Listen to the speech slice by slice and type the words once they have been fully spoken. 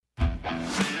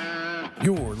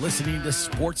You're listening to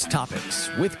Sports Topics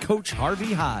with Coach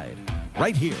Harvey Hyde,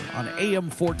 right here on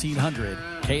AM 1400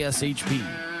 KSHP.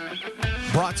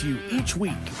 Brought to you each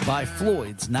week by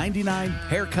Floyd's 99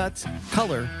 Haircuts,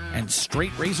 Color, and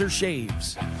Straight Razor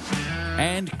Shaves.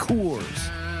 And Coors.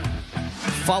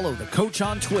 Follow the coach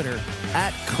on Twitter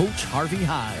at Coach Harvey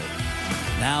Hyde.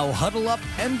 Now huddle up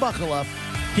and buckle up.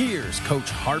 Here's Coach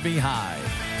Harvey Hyde.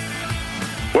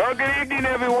 Well, good evening,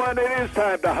 everyone. It is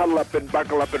time to huddle up and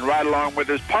buckle up and ride along with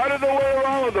us. Part of the way or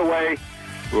all of the way.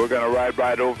 We're going to ride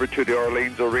right over to the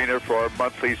Orleans Arena for our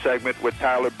monthly segment with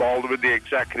Tyler Baldwin, the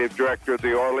executive director of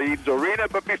the Orleans Arena.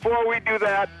 But before we do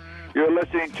that, you're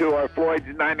listening to our Floyd's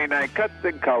 99 Cuts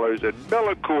and Colors and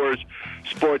Miller Coors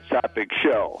Sports Topic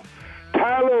Show.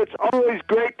 Tyler, it's always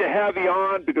great to have you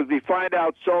on because we find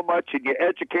out so much and you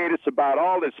educate us about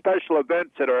all the special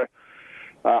events that are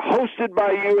hosted by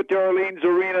you at the Orleans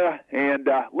Arena, and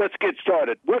let's get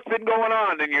started. What's been going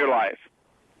on in your life?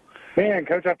 Man,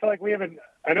 Coach, I feel like we haven't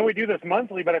 – I know we do this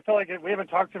monthly, but I feel like we haven't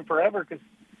talked in forever because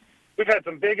we've had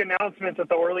some big announcements at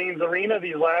the Orleans Arena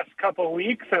these last couple of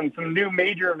weeks and some new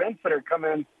major events that are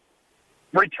coming,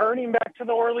 returning back to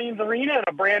the Orleans Arena and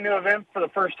a brand-new event for the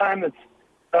first time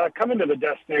that's coming to the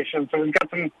destination. So we've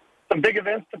got some big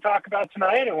events to talk about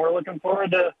tonight, and we're looking forward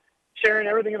to sharing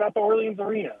everything about the Orleans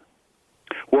Arena.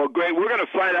 Well, great. We're going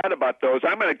to find out about those.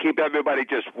 I'm going to keep everybody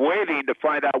just waiting to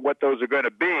find out what those are going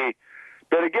to be.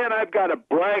 But again, I've got to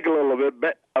brag a little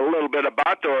bit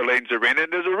about the Orleans Arena.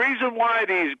 And there's a reason why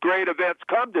these great events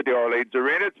come to the Orleans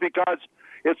Arena. It's because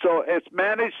it's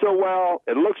managed so well.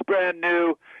 It looks brand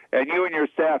new, and you and your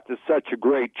staff do such a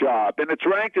great job. And it's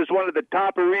ranked as one of the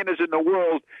top arenas in the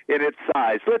world in its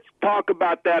size. Let's talk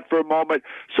about that for a moment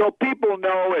so people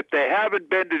know, if they haven't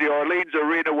been to the Orleans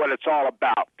Arena, what it's all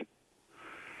about.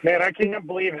 Man, I can't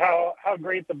believe how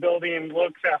great the building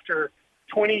looks after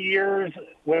 20 years.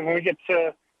 When we get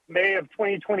to May of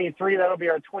 2023, that'll be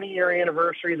our 20-year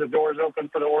anniversary. The doors open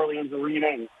for the Orleans Arena.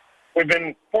 And we've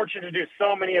been fortunate to do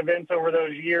so many events over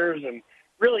those years and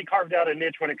really carved out a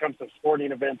niche when it comes to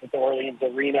sporting events at the Orleans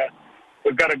Arena.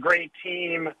 We've got a great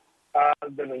team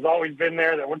that has always been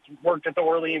there, that worked at the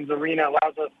Orleans Arena,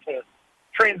 allows us to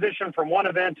transition from one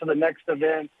event to the next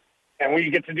event. And we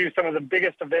get to do some of the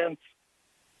biggest events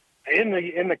in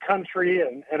the country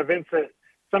and events that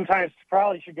sometimes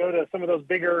probably should go to some of those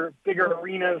bigger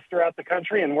arenas throughout the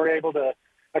country, and we're able to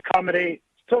accommodate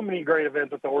so many great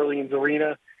events at the Orleans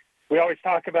Arena. We always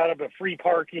talk about it, but free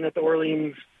parking at the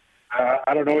Orleans.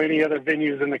 I don't know any other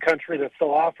venues in the country that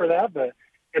still offer that, but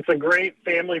it's a great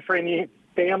family-friendly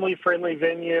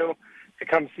venue to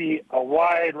come see a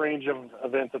wide range of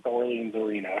events at the Orleans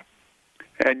Arena.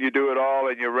 And you do it all,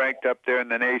 and you're ranked up there in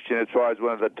the nation as far as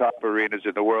one of the top arenas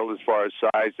in the world as far as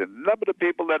size and number of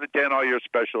people that attend all your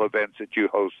special events that you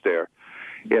host there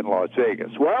in Las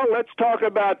Vegas. Well, let's talk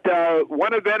about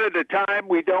one event at a time.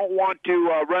 We don't want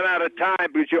to run out of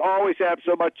time because you always have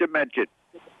so much to mention.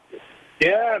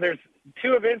 Yeah, there's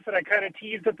two events that I kind of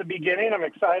teased at the beginning. I'm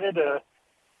excited to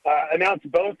announce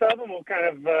both of them. We'll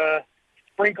kind of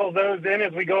sprinkle those in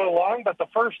as we go along. But the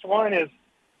first one is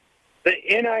the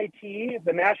NIT,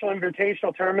 the National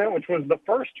Invitational Tournament, which was the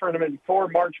first tournament before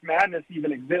March Madness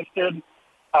even existed,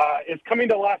 is coming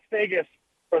to Las Vegas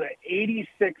for the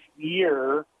 86th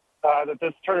year that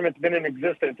this tournament's been in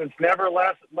existence. It's never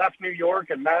left New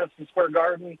York and Madison Square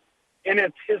Garden in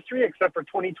its history, except for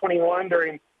 2021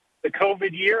 during the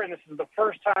COVID year, and this is the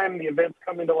first time the event's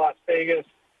coming to Las Vegas.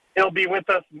 It'll be with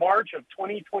us March of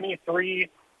 2023,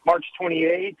 March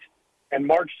 28th. And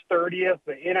March 30th,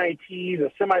 the NIT, the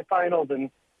semifinals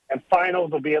and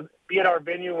finals will be at our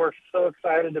venue. We're so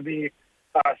excited to be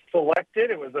selected.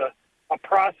 It was a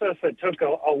process that took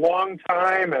a long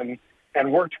time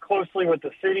and worked closely with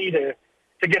the city to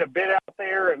get a bid out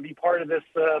there and be part of this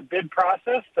bid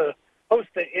process to host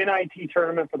the NIT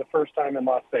tournament for the first time in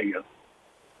Las Vegas.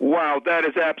 Wow, that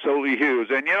is absolutely huge.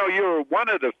 And, you know, you're one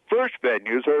of the first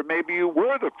venues, or maybe you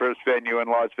were the first venue in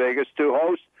Las Vegas to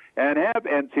host and have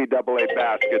NCAA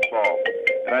basketball.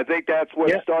 And I think that's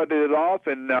what started it off,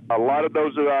 and a lot of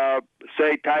those,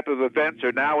 type of events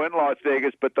are now in Las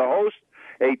Vegas. But to host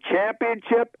a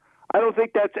championship, I don't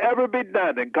think that's ever been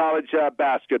done in college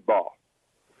basketball.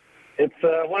 It's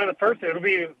one of the first. It'll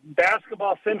be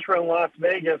Basketball Central in Las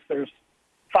Vegas. There's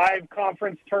 5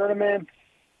 conference tournaments.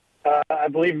 I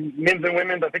believe men's and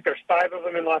women's. I think there's 5 of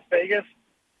them in Las Vegas.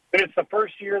 But it's the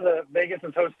first year that Vegas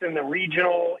is hosting the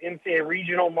NCAA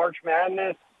regional March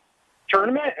Madness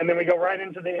tournament, and then we go right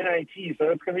into the NIT. So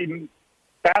it's going to be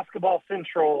Basketball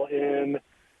Central in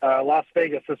Las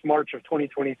Vegas this March of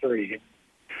 2023.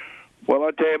 Well,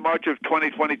 I'll tell you, March of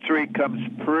 2023 comes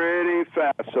pretty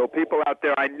fast. So people out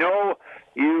there, I know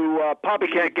you probably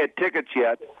can't get tickets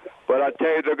yet, but I'll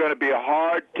tell you, they're going to be a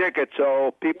hard ticket.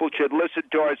 So people should listen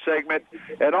to our segment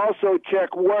and also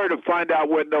check where to find out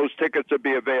when those tickets will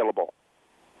be available.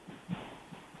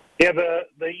 Yeah,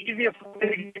 the easiest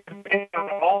way to get on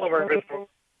all of our events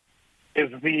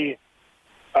is the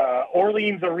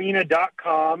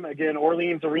OrleansArena.com. Again,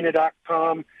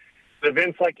 OrleansArena.com.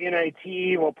 Events like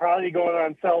NIT will probably go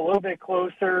on sale a little bit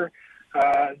closer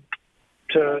to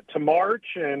March,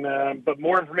 and but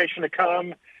more information to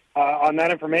come on that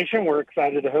information. We're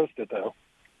excited to host it, though.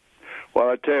 Well,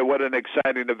 I tell you, what an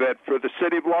exciting event for the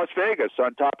city of Las Vegas,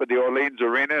 on top of the Orleans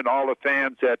Arena and all the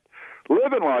fans that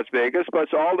live in Las Vegas, plus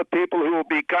all the people who will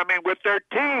be coming with their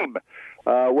team.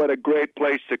 What a great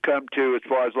place to come to as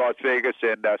far as Las Vegas,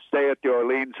 and stay at the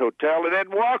Orleans Hotel and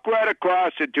then walk right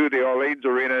across into the Orleans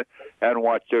Arena and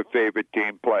watch their favorite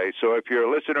team play. So if you're a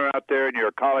listener out there and you're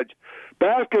a college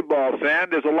basketball fan,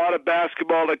 there's a lot of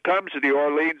basketball that comes to the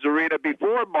Orleans Arena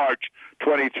before March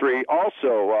 23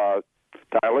 also,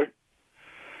 Tyler.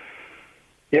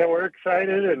 Yeah, we're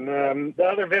excited. And the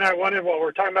other event I wanted while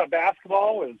we're talking about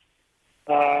basketball was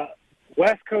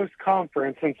West Coast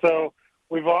Conference. And so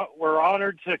we're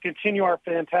honored to continue our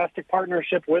fantastic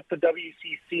partnership with the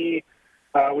WCC.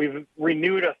 We've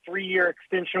renewed a 3-year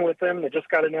extension with them that just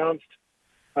got announced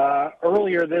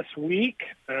earlier this week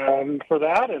for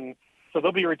that. And so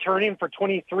they'll be returning for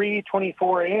 23,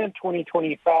 24, and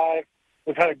 2025.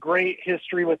 We've had a great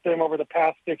history with them over the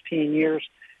past 15 years.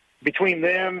 Between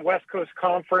them, West Coast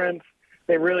Conference,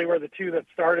 they really were the two that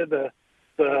started the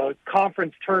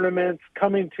conference tournaments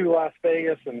coming to Las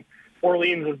Vegas, and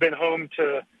Orleans has been home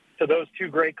to those two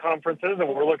great conferences, and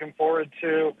we're looking forward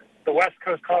to the West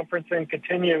Coast Conference and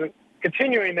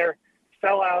continuing their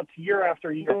sellouts year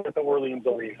after year at the Orleans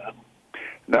Arena.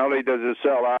 Not only does it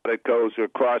sell out, it goes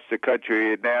across the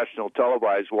country national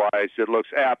televised-wise. It looks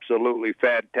absolutely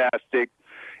fantastic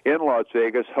in Las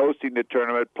Vegas, hosting the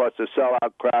tournament, plus a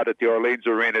sellout crowd at the Orleans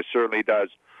Arena certainly does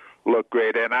look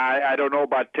great. And I don't know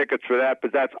about tickets for that,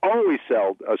 but that's always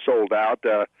sold out.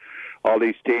 All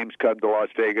these teams come to Las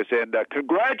Vegas. And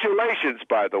congratulations,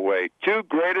 by the way. 2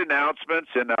 great announcements,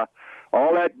 and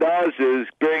all that does is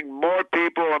bring more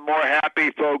people and more happy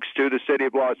folks to the city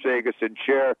of Las Vegas and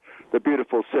share the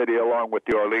beautiful city along with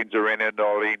the Orleans Arena and the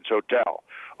Orleans Hotel.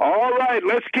 All right,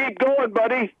 let's keep going,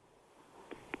 buddy.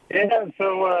 Yeah,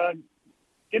 so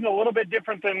getting a little bit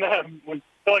different than we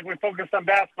feel like we focused on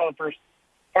basketball the first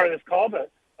part of this call, but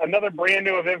another brand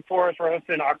new event for us. We're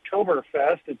hosting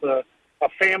Oktoberfest. It's a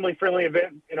family-friendly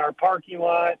event in our parking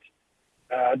lot.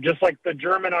 Just like the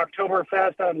German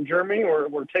Oktoberfest out in Germany,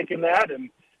 we're taking that and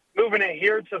moving it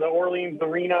here to the Orleans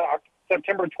Arena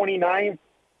September 29th,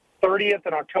 30th,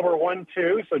 and October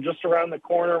 1-2. So just around the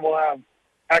corner, we'll have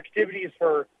activities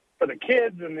for the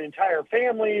kids and the entire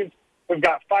families. We've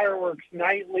got fireworks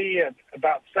nightly at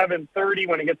about 7:30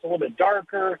 when it gets a little bit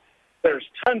darker. There's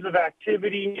tons of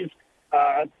activities,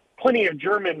 plenty of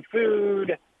German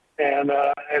food,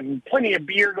 and plenty of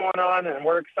beer going on. And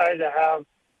we're excited to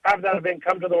have that event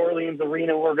come to the Orleans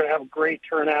Arena. We're going to have a great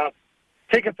turnout.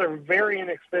 Tickets are very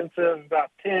inexpensive,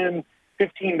 about $10,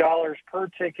 $15 per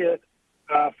ticket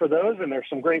for those. And there's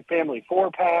some great family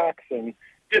 4-packs and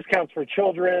discounts for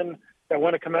children that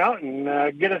want to come out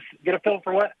and get a feel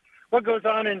for what goes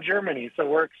on in Germany. So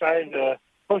we're excited to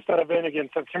host that event again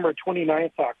September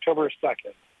 29th to October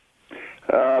 2nd.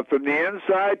 From the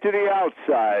inside to the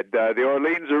outside, the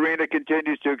Orleans Arena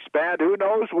continues to expand. Who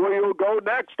knows where you'll go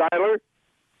next, Tyler?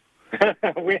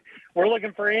 We're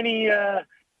looking for any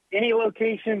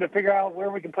location to figure out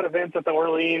where we can put events at the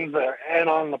Orleans and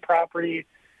on the property.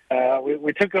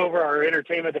 We took over, our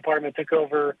entertainment department took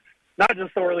over not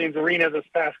just the Orleans Arena this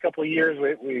past couple of years.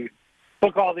 We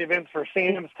book all the events for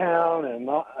Sam's Town and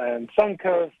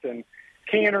Suncoast and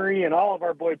Cannery and all of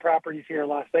our Boyd properties here in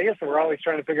Las Vegas. So we're always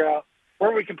trying to figure out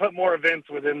where we can put more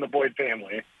events within the Boyd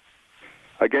family.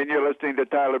 Again, you're listening to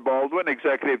Tyler Baldwin,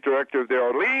 Executive Director of the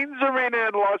Orleans Arena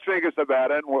in Las Vegas,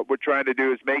 Nevada. And what we're trying to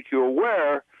do is make you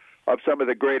aware of some of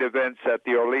the great events that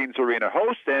the Orleans Arena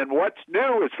hosts and what's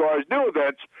new as far as new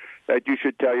events that you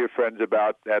should tell your friends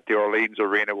about that the Orleans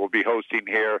Arena will be hosting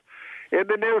here in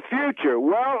the near future.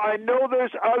 Well, I know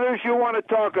there's others you want to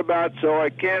talk about, so I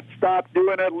can't stop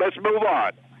doing it. Let's move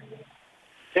on.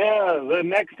 Yeah, the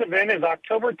next event is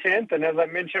October 10th, and as I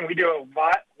mentioned, we do a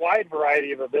wide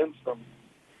variety of events from,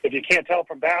 if you can't tell,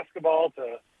 from basketball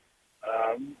to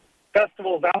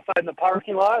festivals outside in the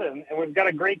parking lot, and we've got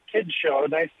a great kids show, a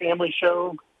nice family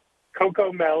show.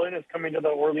 Coco Melon is coming to the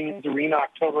Orleans Arena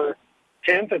October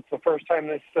 10th. It's the first time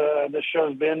this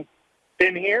show's been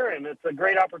been here, and it's a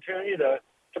great opportunity to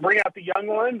bring out the young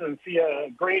ones and see a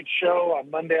great show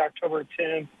on Monday, October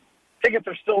 10th. Tickets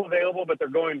are still available, but they're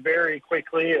going very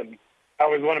quickly, and I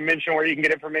always want to mention where you can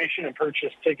get information and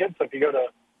purchase tickets. So if you go to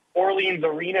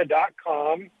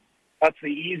OrleansArena.com, that's the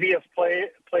easiest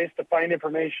place to find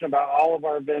information about all of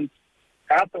our events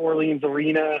at the Orleans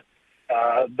Arena.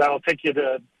 That'll take you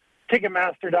to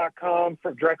Ticketmaster.com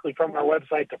directly from our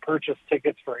website to purchase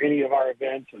tickets for any of our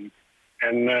events.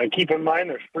 And keep in mind,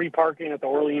 there's free parking at the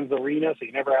Orleans Arena, so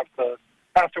you never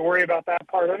have to worry about that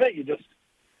part of it. You just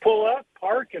pull up,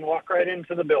 park, and walk right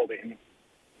into the building.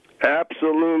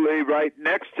 Absolutely, right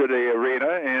next to the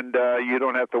arena, and you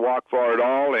don't have to walk far at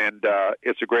all. And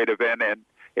it's a great event, and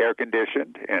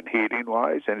air-conditioned and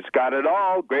heating-wise, and it's got it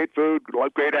all. Great food,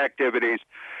 great activities.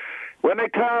 When they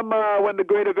come, when the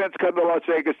great events come to Las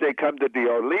Vegas, they come to the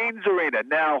Orleans Arena.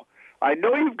 Now, I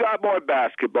know you've got more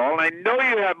basketball, and I know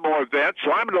you have more events,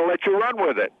 so I'm going to let you run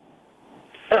with it.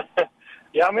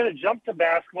 Yeah, I'm going to jump to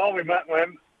basketball. I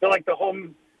feel like the whole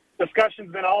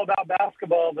discussion's been all about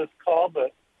basketball this call,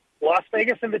 but Las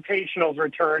Vegas Invitational's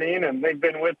returning, and they've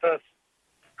been with us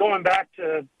going back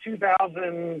to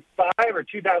 2005 or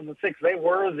 2006. They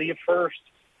were the first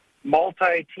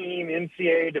multi-team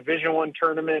NCAA Division I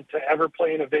tournament to ever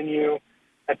play in a venue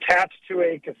attached to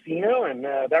a casino, and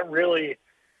that really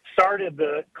started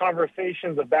the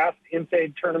conversations of vast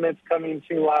NCAA tournaments coming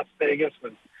to Las Vegas,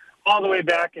 was all the way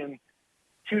back in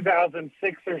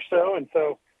 2006 or so. And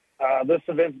so this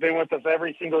event's been with us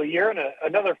every single year. And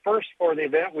another first for the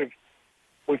event,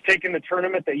 we've taken the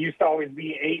tournament that used to always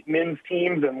be 8 men's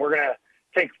teams, and we're going to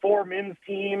take 4 men's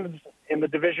teams in the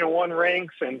Division I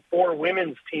ranks and 4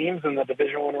 women's teams in the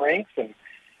Division I ranks, and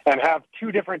have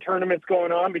 2 different tournaments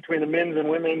going on between the men's and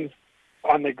women's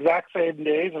on the exact same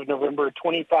days of November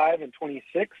 25 and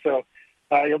 26. So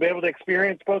you'll be able to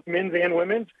experience both men's and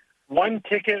women's. One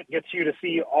ticket gets you to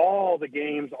see all the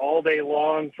games all day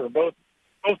long for both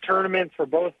tournaments, for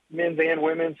both men's and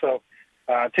women's. So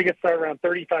tickets start around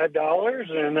 $35,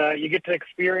 and you get to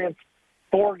experience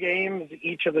 4 games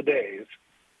each of the days.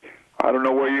 I don't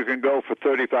know where you can go for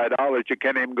 $35. You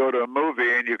can't even go to a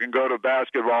movie, and you can go to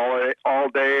basketball all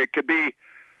day. It could be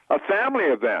a family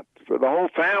event for the whole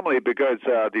family, because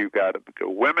you've got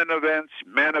women events,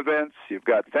 men events, you've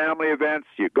got family events.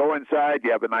 You go inside,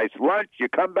 you have a nice lunch, you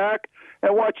come back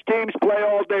and watch teams play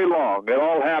all day long. It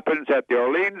all happens at the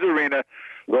Orleans Arena,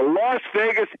 the Las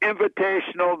Vegas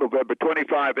Invitational, November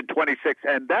 25 and 26,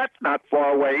 and that's not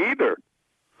far away either.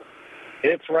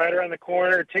 It's right around the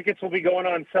corner. Tickets will be going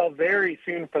on sale very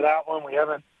soon for that one. We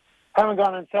haven't gone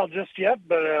on sale just yet,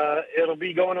 but it'll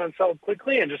be going on sale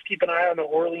quickly, and just keep an eye on the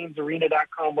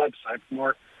OrleansArena.com website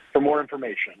for more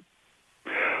information.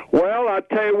 Well, I'll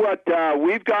tell you what,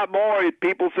 we've got more.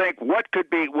 People think, what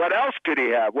else could he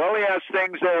have? Well, he has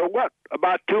things that are,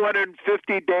 about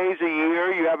 250 days a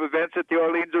year you have events at the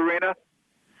Orleans Arena?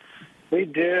 We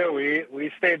do.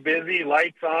 We stay busy,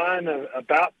 lights on,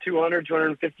 about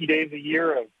 250 days a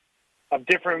year of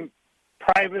different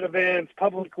private events,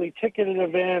 publicly ticketed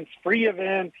events, free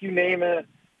events, you name it.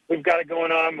 We've got it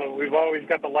going on, but we've always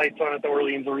got the lights on at the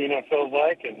Orleans Arena, it feels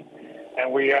like,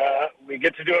 and we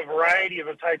get to do a variety of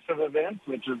types of events,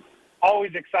 which is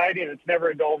always exciting. It's never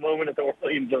a dull moment at the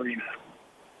Orleans Arena.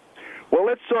 Well,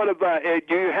 let's sort of,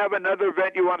 do you have another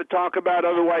event you want to talk about?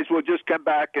 Otherwise, we'll just come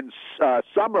back and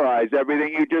summarize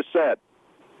everything you just said.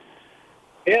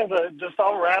 Yeah,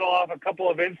 I'll rattle off a couple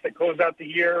events that close out the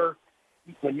year.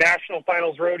 The National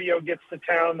Finals Rodeo gets to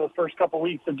town the first couple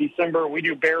weeks of December. We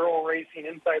do barrel racing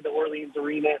inside the Orleans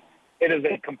Arena. It is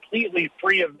a completely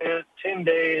free event, 10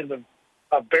 days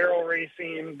of barrel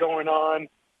racing going on.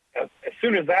 As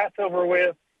soon as that's over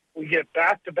with, we get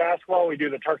back to basketball. We do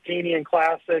the Tarkanian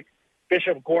Classic.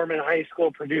 Bishop Gorman High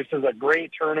School produces a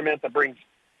great tournament that brings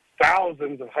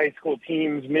thousands of high school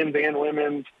teams, men's and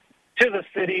women's, to the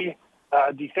city.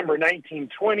 December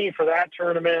 19-20 for that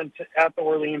tournament at the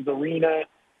Orleans Arena.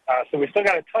 So we still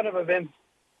got a ton of events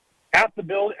at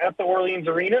the Orleans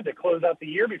Arena to close out the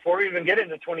year before we even get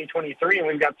into 2023, and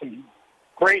we've got some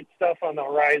great stuff on the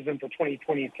horizon for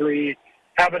 2023.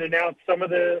 Haven't announced some of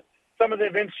the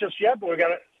events just yet, but we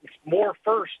got more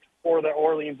first for the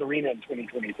Orleans Arena in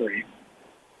 2023.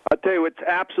 I'll tell you, it's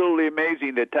absolutely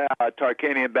amazing, the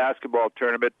Tarkanian basketball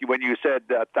tournament. When you said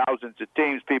thousands of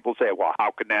teams, people say, well,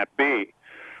 how can that be?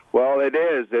 Well, it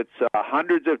is. It's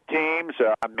hundreds of teams,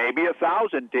 maybe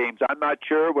 1,000 teams. I'm not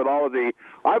sure with all of the...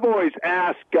 I've always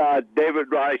asked David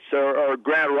Rice or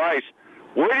Grant Rice,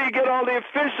 where do you get all the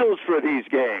officials for these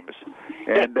games?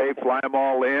 And they fly them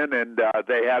all in, and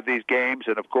they have these games,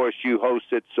 and, of course, you host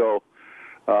it, so...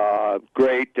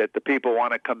 great that the people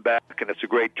want to come back, and it's a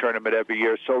great tournament every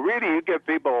year. So really, you give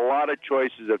people a lot of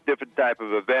choices of different type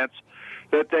of events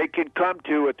that they can come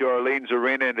to at the Orleans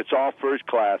Arena, and it's all first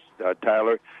class,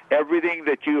 Tyler. Everything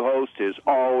that you host is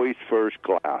always first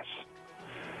class.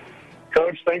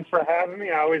 Coach, thanks for having me.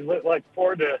 I always look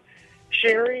forward to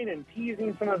sharing and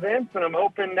teasing some events, and I'm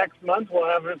hoping next month we'll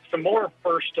have some more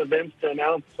first events to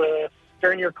announce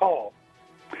during your call.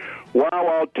 Well,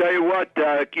 I'll tell you what,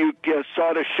 you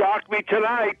sort of shocked me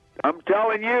tonight. I'm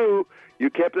telling you, you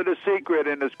kept it a secret,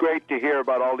 and it's great to hear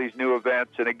about all these new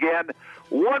events. And again,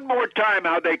 one more time,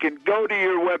 how they can go to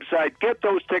your website, get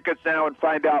those tickets now, and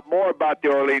find out more about the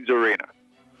Orleans Arena.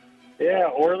 Yeah,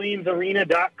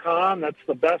 OrleansArena.com. That's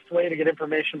the best way to get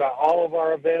information about all of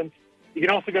our events. You can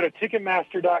also go to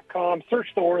Ticketmaster.com, search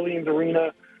the Orleans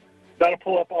Arena. That'll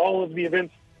pull up all of the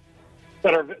events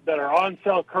that are on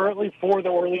sale currently for the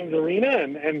Orleans Arena,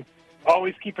 and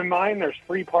always keep in mind there's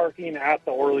free parking at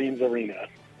the Orleans Arena.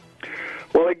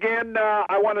 Well, again,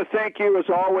 I want to thank you, as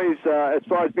always, as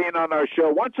far as being on our show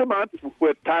once a month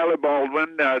with Tyler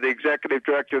Baldwin, the executive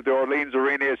director of the Orleans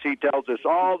Arena, as he tells us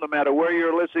all, no matter where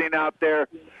you're listening out there,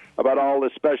 about all the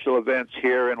special events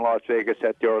here in Las Vegas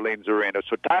at the Orleans Arena.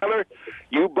 So, Tyler,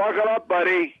 you buckle up,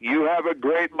 buddy. You have a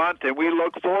great month, and we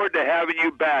look forward to having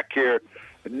you back here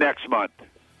next month.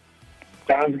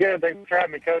 Sounds good. Thanks for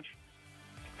having me, Coach.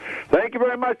 Thank you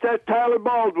very much. That's Tyler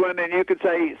Baldwin, and you can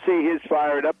see he's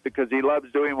fired up because he loves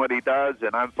doing what he does,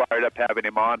 and I'm fired up having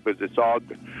him on because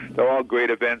they're all great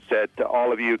events that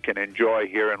all of you can enjoy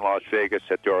here in Las Vegas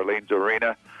at the Orleans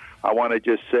Arena. I want to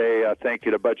just say thank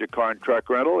you to Budget Car and Truck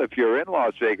Rental. If you're in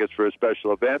Las Vegas for a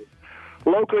special event,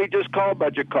 locally, just call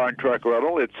Budget Car and Truck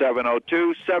Rental. It's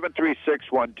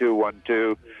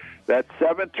 702-736-1212. That's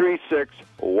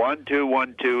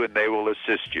 736-1212, and they will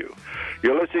assist you.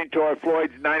 You're listening to our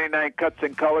Floyd's 99 Cuts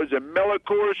and Colors and Miller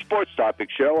Coors Sports Topic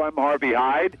Show. I'm Harvey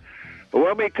Hyde.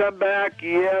 When we come back,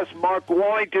 yes, Mark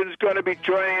Wallington's going to be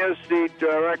joining us, the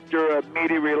Director of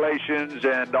Media Relations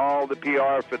and all the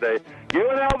PR for the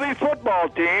UNLV football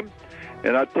team.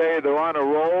 And I'll tell you, they're on a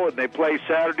roll, and they play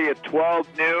Saturday at 12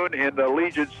 noon in the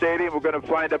Legion Stadium. We're going to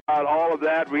find about all of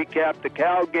that, recap the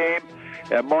Cal game,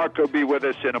 and Mark will be with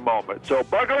us in a moment. So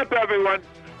buckle up, everyone.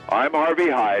 I'm Harvey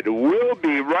Hyde. We'll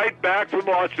be right back from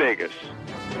Las Vegas.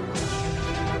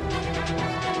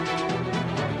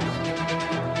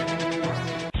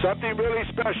 Something really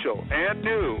special and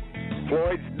new.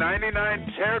 Floyd's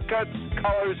 99 haircuts,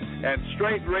 colors, and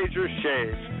straight razor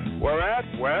shaves. We're at,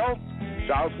 well,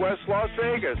 Southwest Las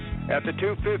Vegas at the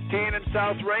 215 and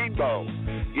South Rainbow.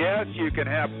 Yes, you can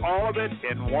have all of it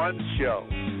in one show.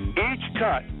 Each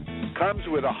cut comes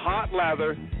with a hot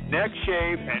lather, neck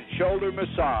shave, and shoulder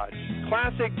massage.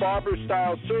 Classic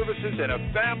barber-style services in a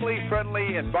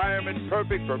family-friendly environment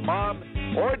perfect for mom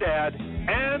or dad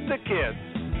and the kids.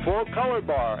 Full color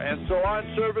bar and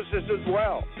salon services as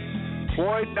well.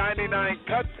 Floyd 99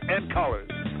 Cuts and Colors.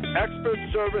 Expert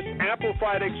service,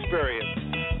 amplified experience.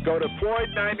 Go to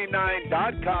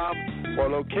Floyd99.com for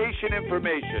location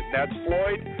information. That's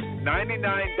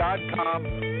Floyd99.com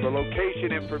for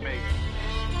location information.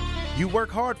 You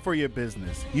work hard for your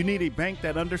business. You need a bank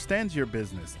that understands your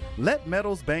business. Let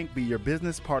Metals Bank be your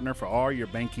business partner for all your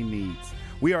banking needs.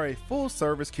 We are a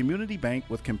full-service community bank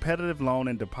with competitive loan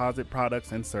and deposit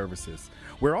products and services.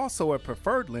 We're also a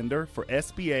preferred lender for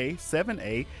SBA,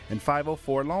 7A, and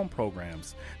 504 loan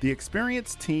programs. The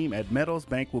experienced team at Metals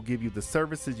Bank will give you the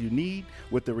services you need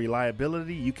with the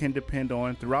reliability you can depend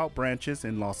on throughout branches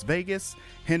in Las Vegas,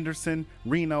 Henderson,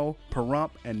 Reno,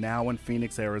 Pahrump, and now in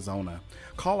Phoenix, Arizona.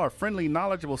 Call our friendly,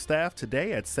 knowledgeable staff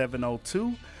today at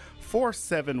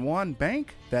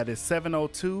 702-471-BANK, that is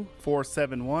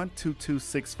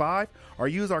 702-471-2265, or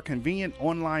use our convenient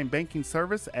online banking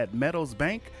service at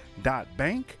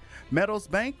metalsbank.bank. Metals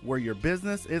Bank, where your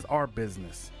business is our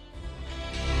business.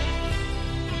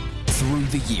 Through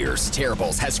the years,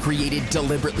 Terrible's has created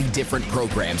deliberately different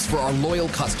programs for our loyal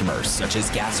customers, such as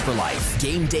Gas for Life,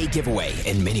 Game Day Giveaway,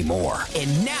 and many more.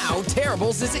 And now,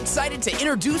 Terrible's is excited to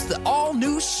introduce the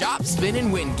all-new Shop, Spin,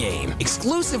 and Win game,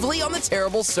 exclusively on the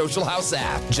Terrible's Social House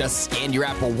app. Just scan your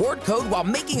app reward code while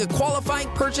making a qualifying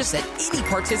purchase at any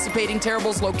participating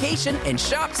Terrible's location and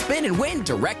shop, spin, and win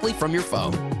directly from your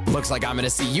phone. Looks like I'm going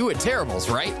to see you at Terrible's,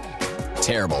 right?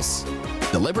 Terrible's.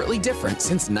 Deliberately different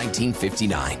since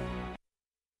 1959.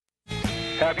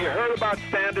 Have you heard about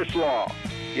Standish Law?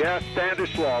 Yes,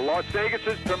 Standish Law, Las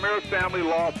Vegas's premier family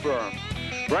law firm.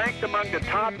 Ranked among the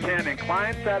top 10 in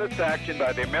client satisfaction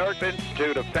by the American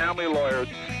Institute of Family Lawyers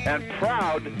and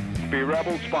proud be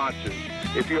Rebel sponsors.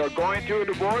 If you are going through a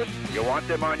divorce, you want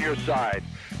them on your side.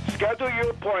 Schedule your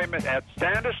appointment at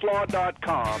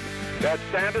standislaw.com. That's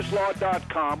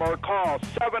standislaw.com, or call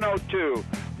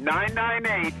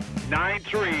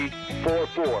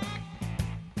 702-998-9344.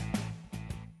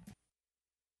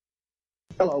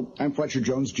 Hello, I'm Fletcher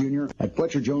Jones Jr. At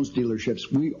Fletcher Jones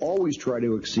Dealerships, we always try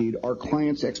to exceed our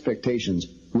clients' expectations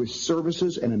with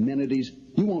services and amenities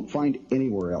you won't find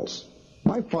anywhere else.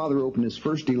 My father opened his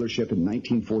first dealership in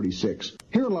 1946.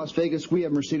 Here in Las Vegas, we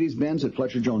have Mercedes-Benz at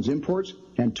Fletcher Jones Imports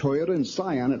and Toyota and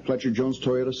Scion at Fletcher Jones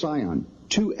Toyota Scion.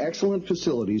 Two excellent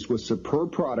facilities with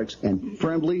superb products and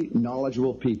friendly,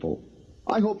 knowledgeable people.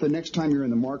 I hope the next time you're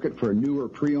in the market for a new or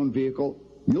pre-owned vehicle,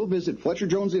 you'll visit Fletcher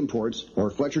Jones Imports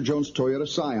or Fletcher Jones Toyota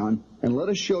Scion and let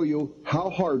us show you how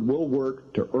hard we'll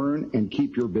work to earn and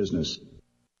keep your business.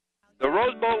 The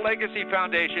Rose Bowl Legacy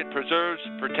Foundation preserves,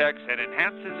 protects, and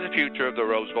enhances the future of the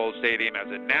Rose Bowl Stadium as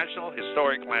a National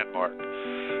Historic Landmark.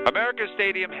 America's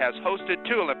Stadium has hosted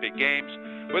 2 Olympic Games,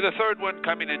 with a third one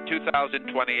coming in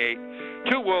 2028,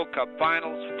 2 World Cup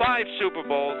Finals, 5 Super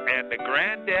Bowls, and the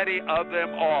granddaddy of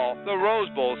them all, the Rose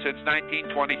Bowl since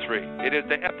 1923. It is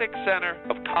the epic center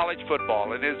of college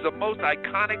football and is the most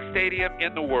iconic stadium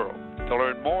in the world. To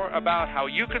learn more about how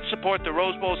you can support the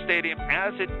Rose Bowl Stadium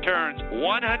as it turns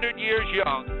 100 years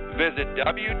young, visit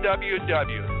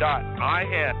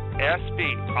www.inspire,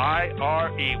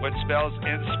 which spells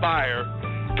inspire,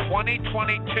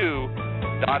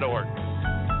 2022.org.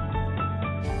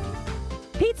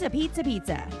 Pizza, pizza,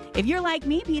 pizza. If you're like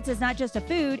me, pizza's not just a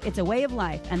food, it's a way of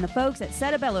life. And the folks at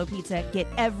Settebello Pizza get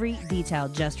every detail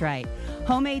just right.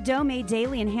 Homemade dough made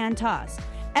daily and hand-tossed.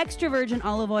 Extra virgin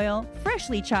olive oil,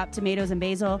 freshly chopped tomatoes and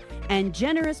basil, and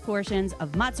generous portions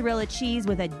of mozzarella cheese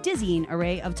with a dizzying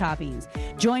array of toppings.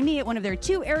 Join me at one of their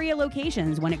 2 area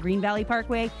locations, one at Green Valley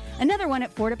Parkway, another one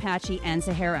at Fort Apache and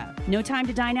Sahara. No time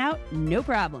to dine out? No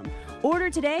problem. Order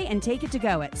today and take it to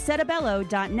go at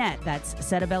settebello.net. That's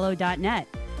settebello.net.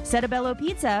 Settebello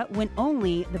Pizza, when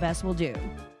only the best will do.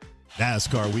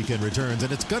 NASCAR weekend returns,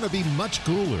 and it's going to be much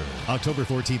cooler. October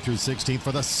 14th through 16th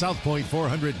for the South Point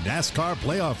 400 NASCAR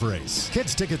playoff race.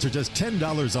 Kids tickets are just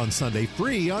 $10 on Sunday,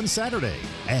 free on Saturday.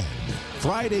 And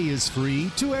Friday is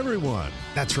free to everyone.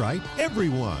 That's right,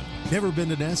 everyone. Never been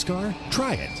to NASCAR?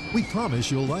 Try it. We promise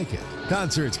you'll like it.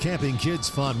 Concerts, camping, kids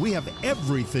fun. We have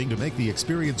everything to make the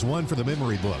experience one for the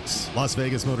memory books. Las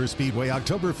Vegas Motor Speedway,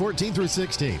 October 14th through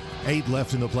 16th. 8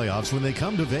 left in the playoffs when they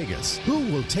come to Vegas. Who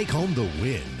will take home the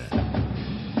win?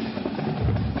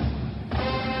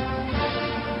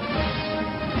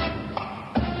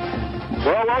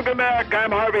 Well, welcome back.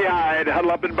 I'm Harvey Hyde.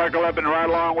 Huddle up and buckle up and ride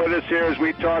along with us here as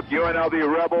we talk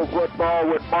UNLV Rebel football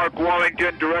with Mark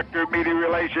Wallington, Director of Media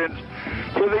Relations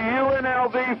for the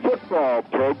UNLV football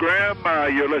program.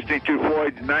 You're listening to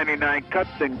Floyd's 99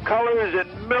 Cuts and Colors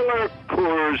and Miller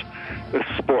Coors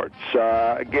Sports.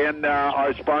 Again,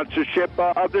 our sponsorship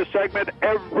of this segment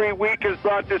every week is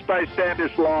brought to us by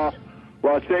Standish Law,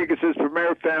 Las Vegas'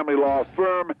 premier family law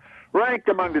firm, ranked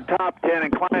among the top 10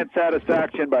 in client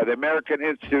satisfaction by the American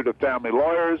Institute of Family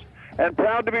Lawyers, and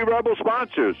proud to be Rebel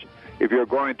sponsors. If you're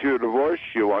going through a divorce,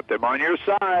 you want them on your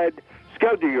side.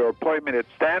 Schedule your appointment at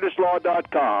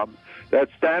standishlaw.com.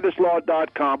 That's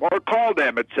standishlaw.com, or call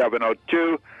them at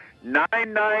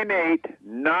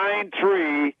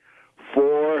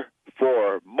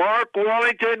 702-998-9344. Mark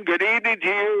Wallington, good evening to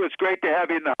you. It's great to have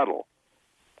you in the huddle.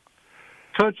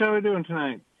 Coach, how are we doing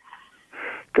tonight?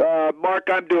 Mark,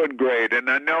 I'm doing great, and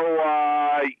I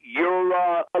know you're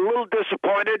a little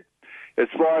disappointed as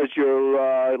far as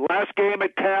your last game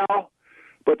at Cal,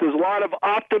 but there's a lot of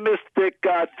optimistic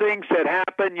things that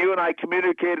happened. You and I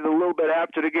communicated a little bit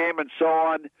after the game and so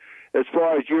on as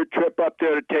far as your trip up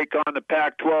there to take on the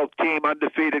Pac-12 team,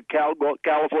 undefeated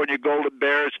California Golden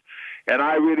Bears, and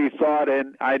I really thought,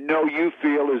 and I know you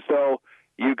feel as though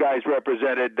you guys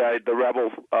represented the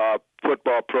Rebel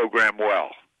football program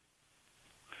well.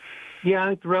 Yeah, I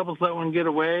think the Rebels let one get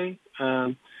away.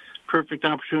 Perfect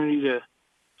opportunity to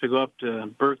go up to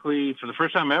Berkeley for the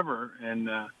first time ever and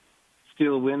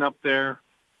steal a win up there.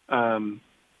 Cal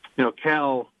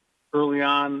early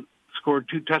on scored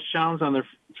 2 touchdowns on their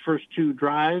first 2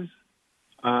 drives,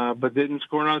 but didn't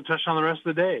score another touchdown the rest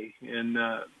of the day. And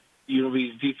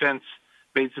UNLV's defense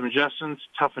made some adjustments,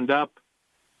 toughened up,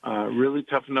 really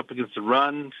toughened up against the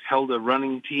run, held a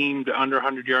running team to under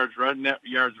 100 yards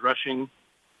rushing.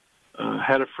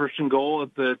 Had a first and goal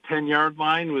at the 10-yard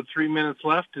line with 3 minutes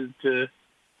left to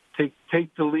take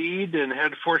the lead, and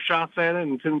had 4 shots at it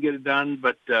and couldn't get it done.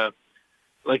 But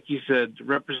like you said,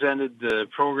 represented the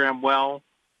program well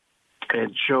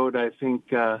and showed, I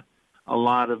think, a a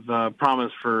lot of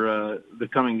promise for the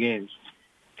coming games.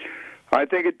 I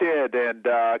think it did, and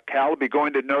Cal will be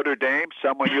going to Notre Dame,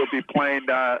 someone you'll be playing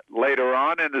later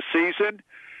on in the season.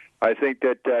 I think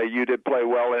that you did play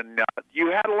well, and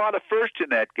you had a lot of first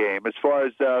in that game as far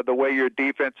as the way your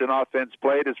defense and offense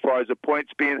played, as far as the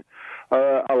points being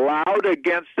allowed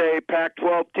against a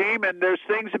Pac-12 team, and there's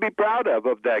things to be proud of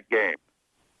that game.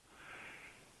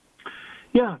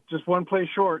 Yeah, just one play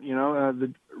short.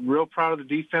 Real proud of the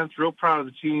defense, real proud of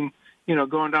the team.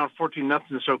 Going down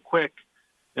 14-0 so quick.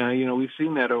 We've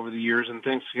seen that over the years, and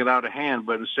things get out of hand.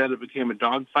 But instead, it became a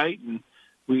dogfight, and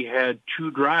we had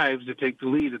 2 drives to take the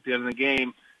lead at the end of the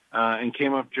game, and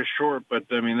came up just short. But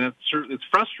it's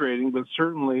frustrating, but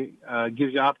certainly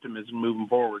gives you optimism moving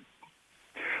forward.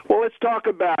 Well, let's talk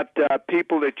about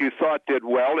people that you thought did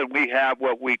well, and we have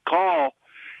what we call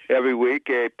every week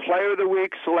a Player of the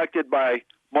Week selected by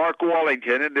Mark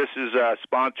Wallington, and this is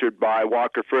sponsored by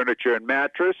Walker Furniture and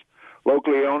Mattress.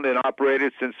 Locally owned and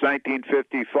operated since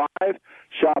 1955.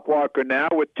 Shop Walker now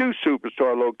with 2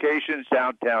 superstore locations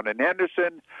downtown in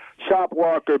Henderson. Shop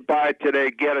Walker, buy it today,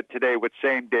 get it today with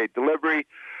same-day delivery.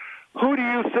 Who do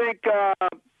you think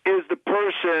is the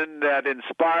person that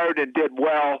inspired and did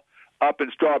well up in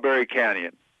Strawberry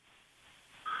Canyon?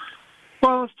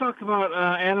 Well, let's talk about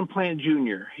Adam Plant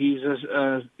Jr. He's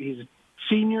a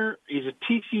senior. He's a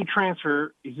TCU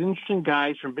transfer. He's an interesting guy.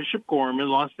 He's from Bishop Gorman,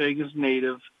 Las Vegas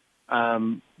native.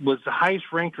 Was the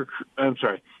highest-ranked recruit. I'm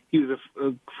sorry. He was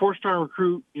a 4-star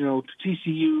recruit, to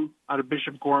TCU out of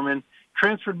Bishop Gorman.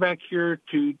 Transferred back here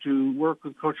to work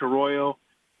with Coach Arroyo,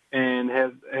 and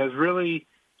has really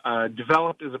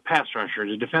developed as a pass rusher,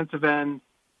 as a defensive end.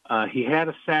 He had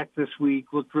a sack this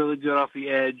week. Looked really good off the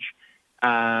edge.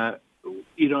 And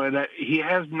he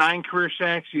has 9 career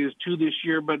sacks. He has 2 this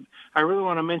year. But I really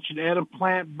want to mention Adam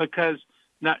Plant because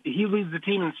he leads the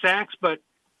team in sacks, but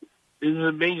this is an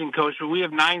amazing coach. But we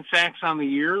have 9 sacks on the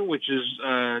year, which is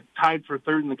tied for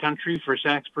 3rd in the country for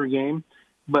sacks per game,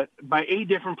 but by 8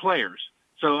 different players.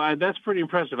 So that's pretty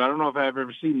impressive. I don't know if I've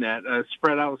ever seen that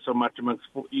spread out so much amongst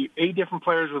 8 different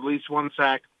players with at least 1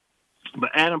 sack. But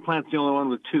Adam Plant's the only one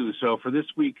with 2. So for this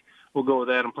week, we'll go with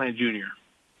Adam Plant Jr.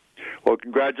 Well,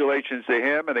 congratulations to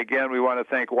him. And again, we want to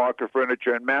thank Walker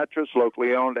Furniture and Mattress,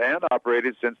 locally owned and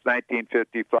operated since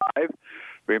 1955.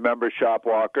 Remember Shop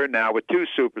Walker, now with 2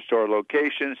 superstore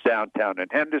locations downtown in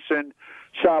Henderson.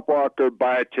 Shop Walker,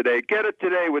 buy it today, get it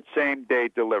today with same-day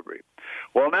delivery.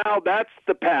 Well, now that's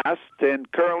the past,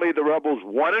 and currently the Rebels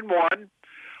 1-1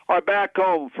 are back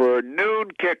home for a noon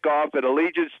kickoff at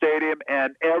Allegiant Stadium,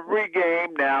 and every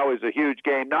game now is a huge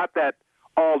game. Not that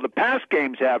all the past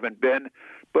games haven't been,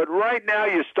 but right now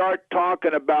you start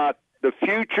talking about the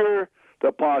future,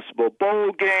 the possible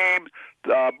bowl game,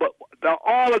 but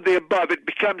all of the above. It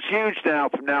becomes huge now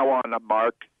from now on,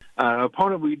 Mark.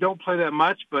 Opponent we don't play that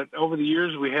much, but over the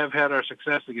years we have had our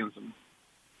success against them.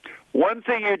 One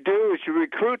thing you do is you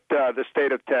recruit the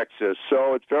state of Texas,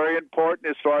 so it's very important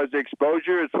as far as the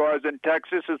exposure, as far as in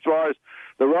Texas, as far as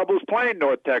the Rebels playing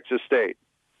North Texas State.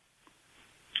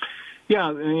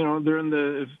 Yeah, they're in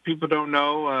if people don't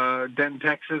know, Denton,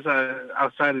 Texas,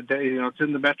 outside of, it's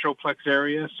in the Metroplex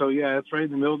area. So yeah, it's right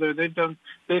in the middle there. They've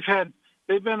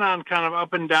been on kind of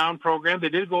up and down program. They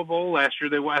did go bowl last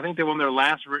year. I think they won their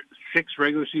last 6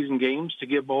 regular season games to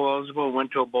get bowl eligible and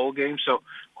went to a bowl game. So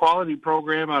quality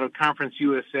program out of Conference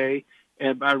USA,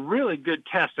 and a really good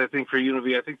test, I think, for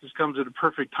UNLV. I think this comes at a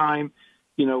perfect time.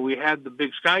 We had the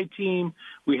Big Sky team,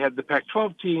 we had the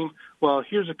Pac-12 team. Well,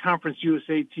 here's a Conference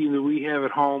USA team that we have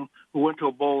at home who went to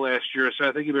a bowl last year. So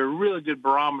I think it'd be a really good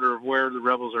barometer of where the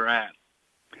Rebels are at.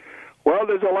 Well,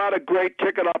 there's a lot of great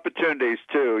ticket opportunities,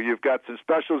 too. You've got some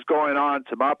specials going on,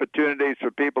 some opportunities for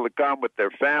people to come with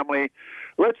their family.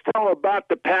 Let's tell about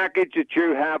the package that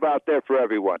you have out there for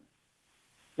everyone.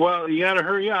 Well, you got to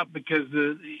hurry up because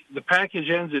the package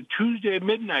ends at Tuesday at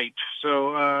midnight.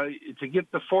 So to get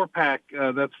the 4-pack,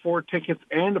 that's 4 tickets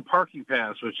and a parking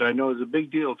pass, which I know is a big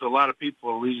deal to a lot of people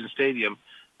at Allegiant Stadium.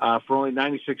 For only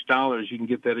 $96, you can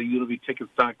get that at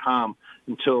UNLVtickets.com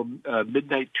until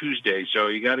midnight Tuesday. So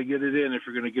you got to get it in if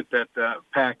you're going to get that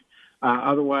pack.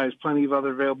 Otherwise, plenty of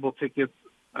other available tickets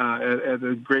at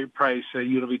a great price at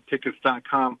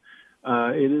UNLVtickets.com.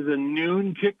 It is a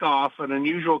noon kickoff, an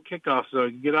unusual kickoff, so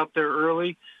you get out there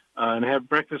early and have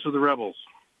breakfast with the Rebels.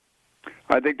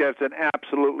 I think that's an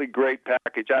absolutely great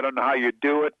package. I don't know how you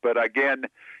do it, but again,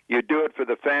 you do it for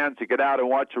the fans to get out and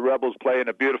watch the Rebels play in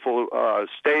a beautiful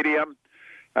stadium.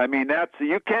 I mean,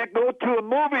 you can't go to a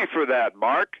movie for that,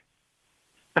 Mark.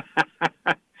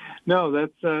 No,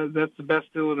 that's the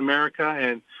best deal in America,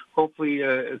 and hopefully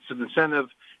it's an incentive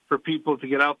for people to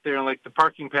get out there, and like the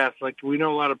parking pass, like we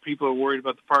know a lot of people are worried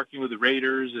about the parking with the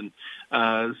Raiders, and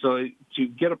so to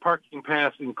get a parking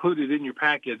pass included in your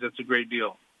package, that's a great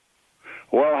deal.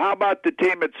 Well, how about the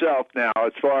team itself now,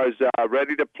 as far as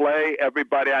ready to play?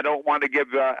 Everybody, I don't want to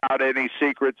give out any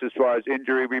secrets as far as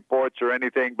injury reports or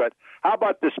anything, but how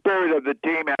about the spirit of the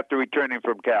team after returning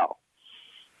from Cal?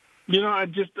 I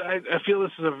feel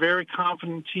this is a very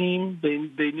confident team.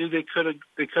 They knew they could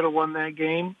have won that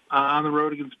game on the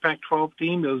road against the Pac-12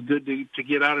 team. It was good to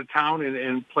get out of town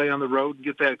and play on the road and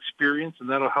get that experience, and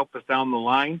that'll help us down the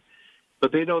line.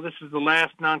 But they know this is the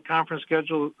last non-conference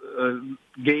schedule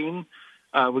game.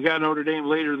 We got Notre Dame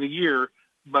later in the year,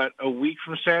 but a week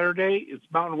from Saturday, it's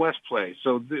Mountain West play.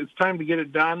 So it's time to get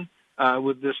it done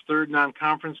with this third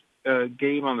non-conference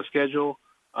game on the schedule.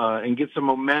 And get some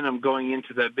momentum going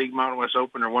into that big Mountain West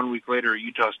opener 1 week later at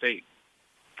Utah State.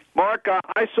 Mark,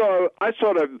 I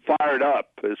sort of fired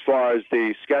up as far as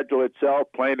the schedule itself,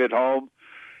 playing at home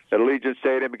at Allegiant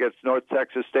Stadium against North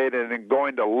Texas State, and then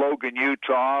going to Logan,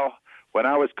 Utah. When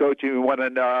I was coaching, we won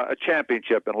a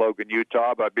championship in Logan,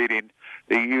 Utah by beating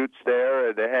the Utes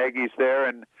there, the Aggies there.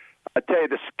 And I tell you,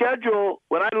 the schedule,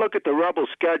 when I look at the Rebel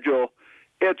schedule,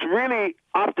 it's really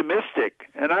optimistic,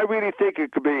 and I really think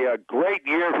it could be a great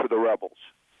year for the Rebels.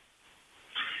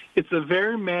 It's a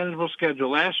very manageable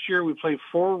schedule. Last year we played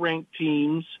 4 ranked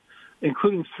teams,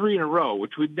 including 3 in a row,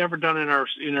 which we'd never done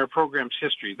in our program's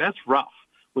history. That's rough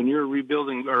when you're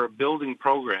rebuilding or a building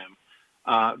program.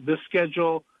 This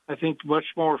schedule, I think,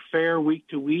 much more fair week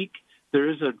to week.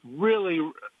 There's a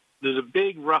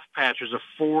big rough patch. There's a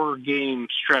 4-game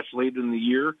stretch late in the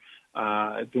year.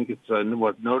 I think it's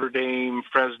Notre Dame,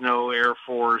 Fresno, Air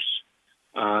Force,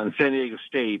 and San Diego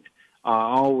State,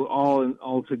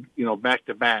 all to back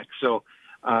to back. So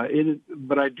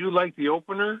but I do like the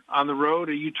opener on the road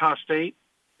at Utah State,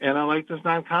 and I like this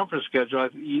non-conference schedule.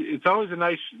 It's always a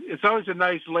nice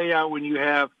layout when you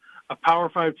have a Power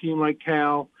 5 team like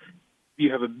Cal,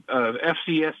 you have a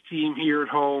FCS team here at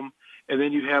home, and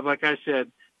then you have, like I said,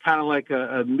 kind of like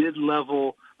a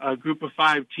mid-level Group of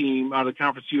 5 team out of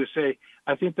Conference USA.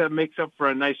 I think that makes up for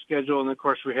a nice schedule, and of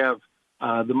course we have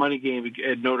the money game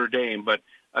at Notre Dame. But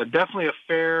definitely a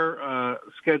fair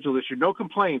schedule this year. No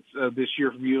complaints this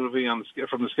year from UNLV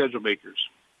from the schedule makers.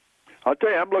 I'll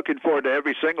tell you, I'm looking forward to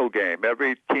every single game.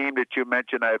 Every team that you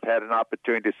mentioned, I've had an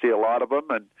opportunity to see a lot of them,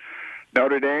 and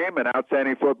Notre Dame, an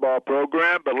outstanding football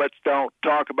program, but let's don't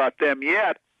talk about them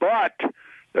yet. But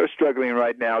they're struggling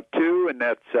right now, too, and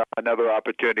that's another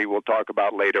opportunity we'll talk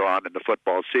about later on in the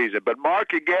football season. But,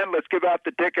 Mark, again, let's give out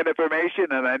the ticket information,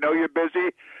 and I know you're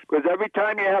busy because every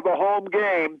time you have a home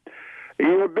game,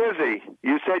 you're busy.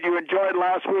 You said you enjoyed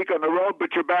last week on the road,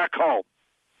 but you're back home.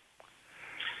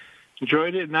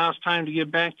 Enjoyed it. Now it's time to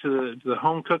get back to the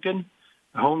home cooking,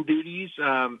 home duties.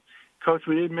 Coach,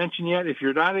 we didn't mention yet, if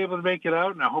you're not able to make it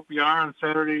out, and I hope you are on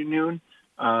Saturday noon,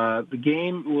 the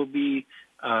game will be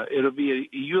it'll be a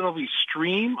UNLV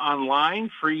stream online,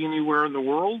 free anywhere in the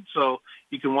world, so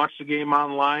you can watch the game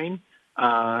online.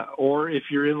 Or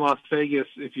if you're in Las Vegas,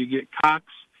 if you get Cox,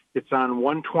 it's on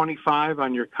 125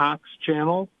 on your Cox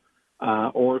channel.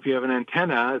 Or if you have an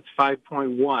antenna, it's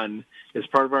 5.1. It's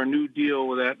part of our new deal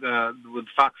with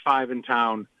Fox 5 in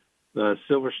town, the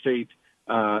Silver State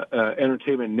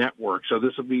Entertainment Network. So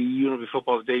this will be UNLV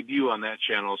football's debut on that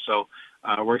channel. So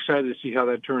we're excited to see how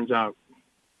that turns out.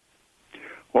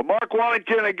 Well, Mark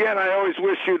Wallington, again, I always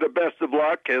wish you the best of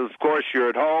luck. Of course, you're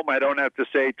at home. I don't have to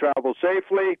say travel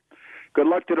safely. Good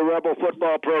luck to the Rebel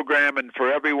football program, and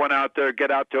for everyone out there, get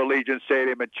out to Allegiant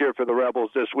Stadium and cheer for the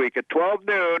Rebels this week at 12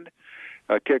 noon,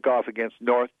 kickoff against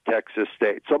North Texas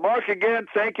State. So, Mark, again,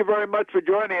 thank you very much for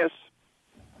joining us.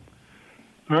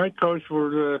 All right, Coach,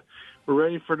 we're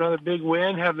ready for another big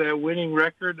win, have that winning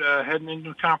record heading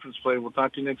into conference play. We'll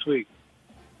talk to you next week.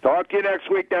 Talk to you next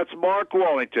week. That's Mark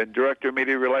Wallington, Director of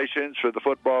Media Relations for the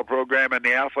football program and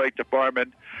the athletic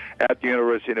department at the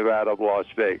University of Nevada of Las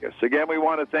Vegas. Again, we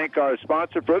want to thank our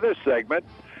sponsor for this segment.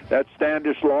 That's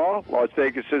Standish Law, Las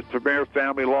Vegas' premier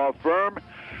family law firm,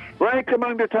 ranked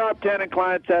among the top 10 in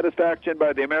client satisfaction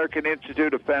by the American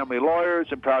Institute of Family Lawyers,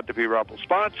 and proud to be Rebel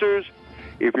sponsors.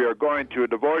 If you're going through a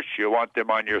divorce, you want them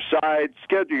on your side,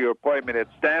 schedule your appointment at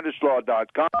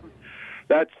StandishLaw.com.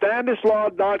 That's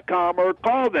StandishLaw.com, or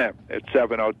call them at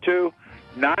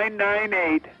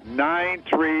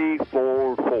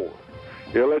 702-998-9344.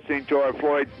 You're listening to our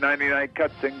Floyd's 99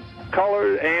 Cuts and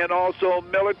Color and also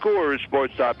Miller Coors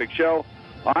Sports Topic Show.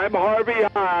 I'm Harvey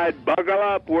Hyde. Buckle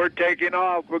up. We're taking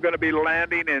off. We're going to be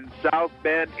landing in South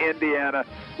Bend, Indiana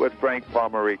with Frank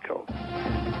Palmerico.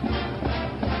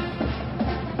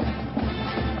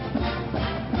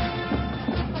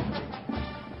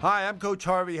 Hi, I'm Coach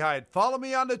Harvey Hyde. Follow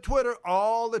me on the Twitter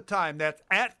all the time. That's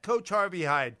at Coach Harvey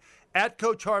Hyde. At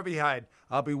Coach Harvey Hyde.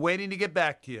 I'll be waiting to get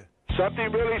back to you.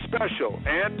 Something really special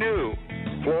and new.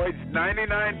 Floyd's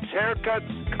 99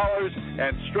 haircuts, colors,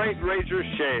 and straight razor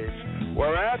shaves.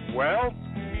 Where at? Well,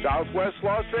 Southwest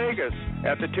Las Vegas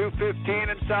at the 215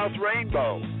 in South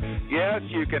Rainbow. Yes,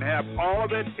 you can have all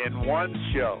of it in one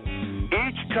show.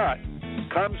 Each cut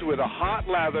comes with a hot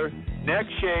lather, neck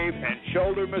shave, and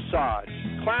shoulder massage.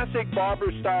 Classic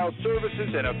barber-style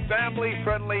services in a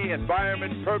family-friendly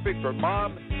environment perfect for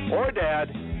mom or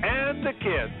dad and the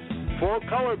kids. Full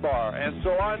color bar and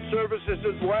salon services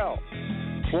as well.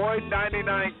 Floyd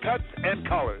 99 cuts and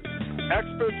colors.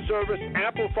 Expert service,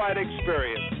 amplified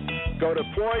experience. Go to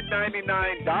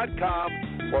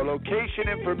Floyd99.com for location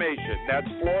information. That's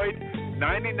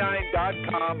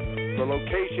Floyd99.com for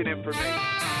location information.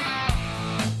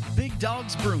 Big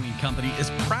Dogs Brewing Company is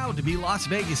proud to be Las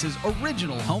Vegas's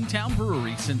original hometown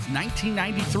brewery since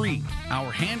 1993. Our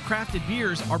handcrafted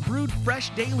beers are brewed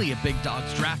fresh daily at Big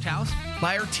Dogs Draft House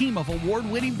by our team of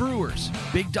award-winning brewers.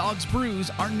 Big Dogs brews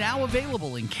are now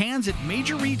available in cans at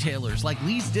major retailers like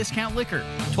Lee's Discount Liquor,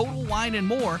 Total Wine and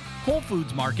More, Whole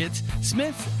Foods Markets,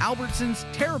 Smith's, Albertsons,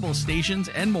 Terrible Stations,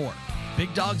 and more.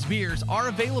 Big Dogs beers are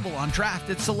available on draft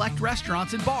at select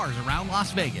restaurants and bars around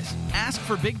Las Vegas. Ask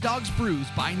for Big Dogs Brews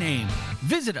by name.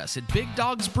 Visit us at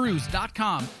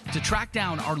BigDogsBrews.com to track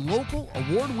down our local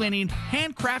award-winning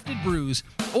handcrafted brews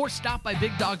or stop by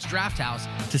Big Dogs Draft House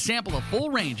to sample a full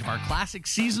range of our classic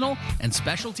seasonal and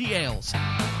specialty ales.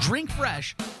 Drink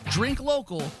fresh, drink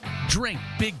local, drink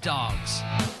Big Dogs.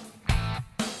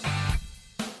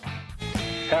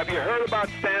 Have you heard about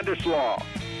Standish Law?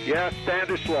 Yes,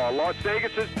 Standish Law, Las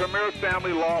Vegas's premier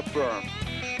family law firm.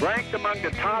 Ranked among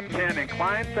the top 10 in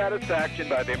client satisfaction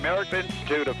by the American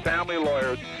Institute of Family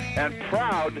Lawyers and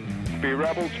proud to be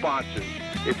Rebel sponsors.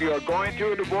 If you are going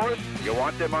through a divorce, you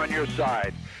want them on your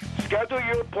side. Schedule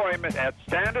your appointment at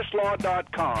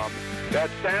StandishLaw.com.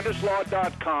 That's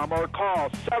StandishLaw.com or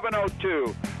call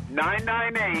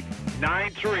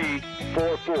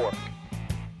 702-998-9344.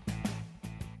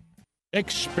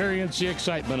 Experience the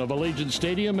excitement of Allegiant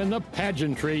Stadium and the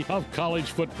pageantry of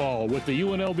college football with the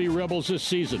UNLV Rebels this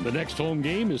season. The next home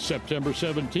game is September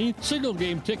 17th. Single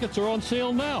game tickets are on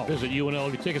sale now. Visit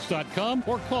UNLVtickets.com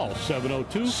or call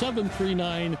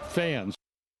 702-739-FANS.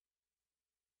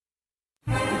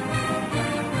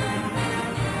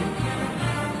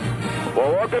 Well,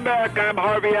 welcome back. I'm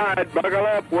Harvey Hyde. Buckle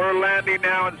up. We're landing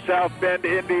now in South Bend,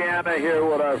 Indiana, here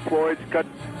with our Floyd's Cut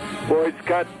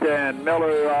and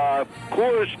Miller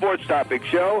Cooler Sports Topic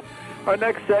show. Our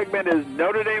next segment is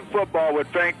Notre Dame football with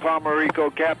Frank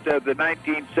Pomarico, captain of the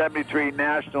 1973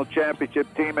 National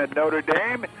Championship team at Notre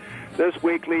Dame. This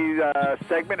weekly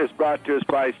segment is brought to us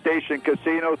by Station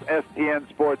Casinos, STN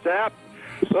Sports app,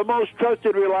 the most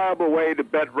trusted, reliable way to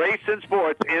bet race and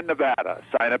sports in Nevada.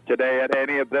 Sign up today at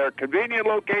any of their convenient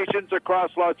locations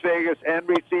across Las Vegas and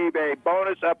receive a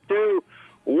bonus up to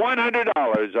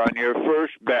 $100 on your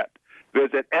first bet.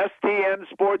 Visit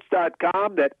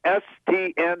stnsports.com, that's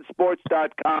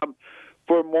stnsports.com,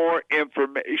 for more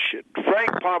information.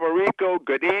 Frank Pomarico,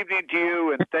 good evening to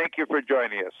you, and thank you for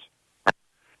joining us.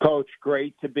 Coach,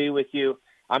 great to be with you.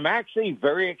 I'm actually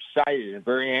very excited and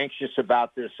very anxious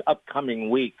about this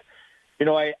upcoming week. You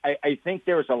know, I think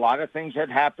there was a lot of things that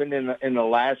happened in the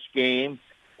last game,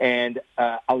 and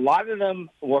a lot of them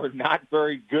were not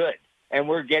very good. And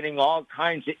we're getting all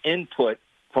kinds of input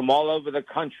from all over the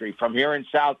country, from here in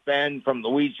South Bend, from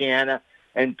Louisiana,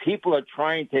 and people are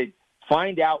trying to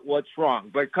find out what's wrong.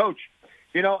 But, Coach,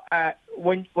 you know,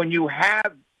 when you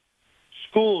have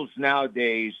schools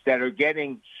nowadays that are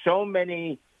getting so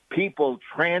many people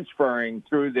transferring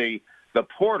through the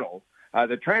portal,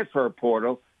 the transfer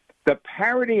portal, the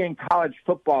parity in college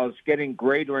football is getting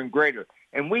greater and greater.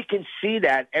 And we can see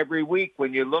that every week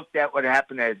when you looked at what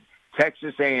happened at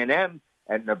Texas A&M,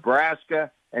 at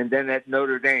Nebraska, and then at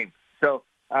Notre Dame. So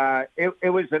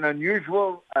it was an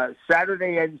unusual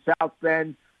Saturday in South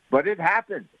Bend, but it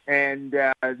happened. And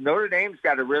Notre Dame's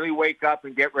got to really wake up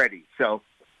and get ready. So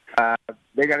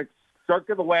they got to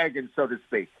circle the wagon, so to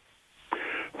speak.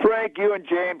 Frank, you and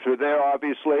James were there,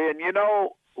 obviously, and you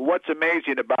know what's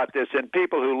amazing about this, and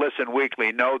people who listen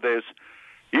weekly know this,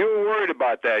 you were worried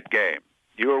about that game.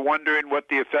 You were wondering what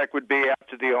the effect would be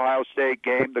after the Ohio State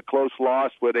game, the close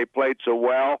loss where they played so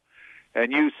well.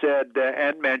 And you said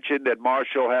and mentioned that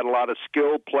Marshall had a lot of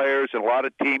skilled players and a lot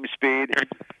of team speed.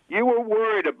 You were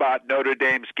worried about Notre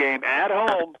Dame's game at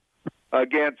home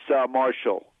against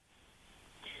Marshall.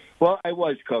 Well, I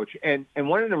was, Coach. And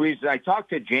one of the reasons I talked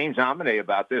to James Amine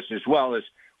about this as well is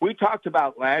we talked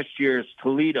about last year's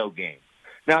Toledo game.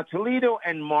 Now, Toledo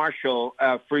and Marshall,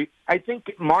 I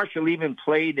think Marshall even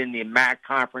played in the MAC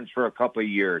conference for a couple of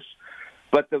years.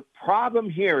 But the problem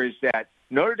here is that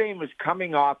Notre Dame was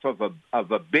coming off of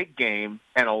a big game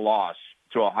and a loss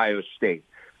to Ohio State,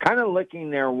 kind of licking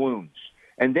their wounds.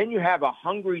 And then you have a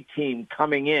hungry team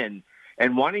coming in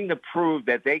and wanting to prove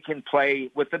that they can play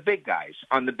with the big guys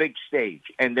on the big stage.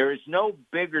 And there is no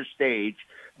bigger stage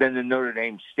than the Notre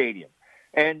Dame Stadium.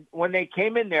 And when they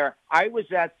came in there, I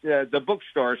was at the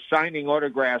bookstore signing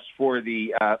autographs for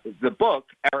the book,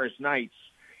 Aris Nights,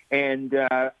 and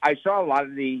I saw a lot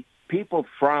of the people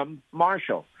from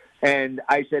Marshall. And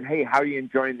I said, hey, how are you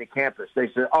enjoying the campus?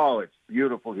 They said, oh, it's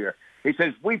beautiful here. He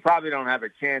says, we probably don't have a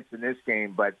chance in this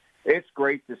game, but it's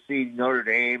great to see Notre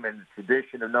Dame and the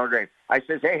tradition of Notre Dame. I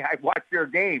says, hey, I watched your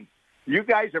game. You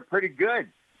guys are pretty good,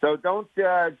 so don't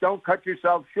cut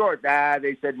yourself short.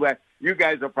 They said, well, you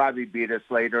guys will probably beat us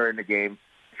later in the game.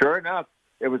 Sure enough,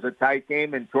 it was a tight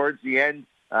game, and towards the end,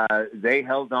 they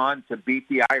held on to beat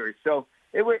the Irish. So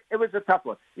it was a tough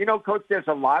one. You know, Coach, there's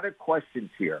a lot of questions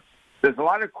here. There's a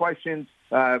lot of questions.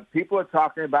 People are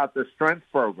talking about the strength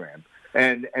program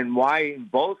and why in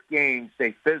both games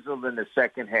they fizzled in the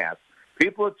second half.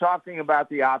 People are talking about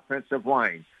the offensive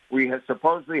line. We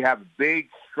supposedly have big,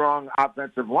 strong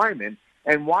offensive linemen,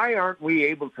 and why aren't we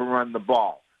able to run the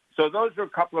ball? So those are a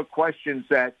couple of questions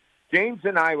that James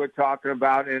and I were talking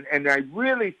about, and I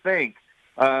really think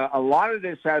a lot of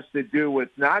this has to do with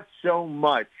not so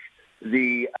much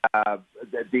the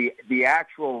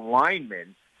actual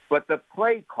linemen, but the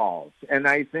play calls. And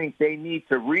I think they need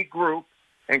to regroup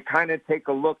and kind of take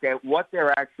a look at what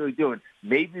they're actually doing.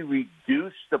 Maybe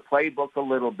reduce the playbook a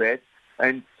little bit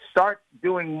and start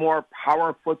doing more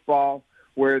power football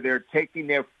where they're taking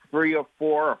their 3 or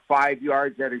 4 or 5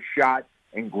 yards at a shot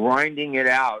and grinding it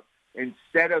out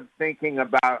instead of thinking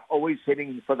about always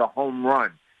hitting for the home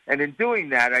run. And in doing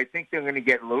that, I think they're going to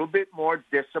get a little bit more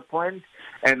disciplined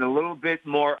and a little bit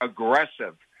more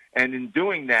aggressive. And in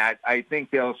doing that, I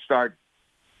think they'll start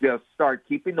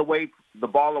keeping the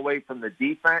ball away from the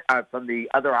defense, from the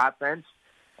other offense,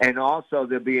 and also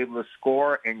they'll be able to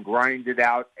score and grind it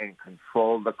out and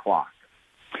control the clock.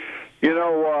 You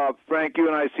know, Frank, you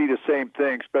and I see the same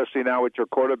thing, especially now with your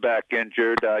quarterback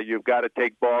injured. You've got to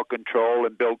take ball control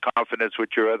and build confidence with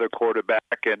your other quarterback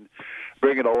and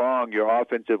bring it along. Your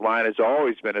offensive line has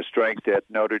always been a strength at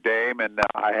Notre Dame, and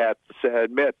I have to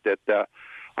admit that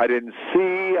I didn't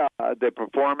see the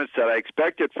performance that I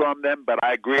expected from them, but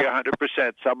I agree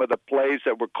 100%. Some of the plays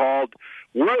that were called,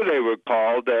 where they were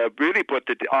called, really put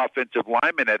the offensive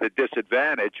linemen at a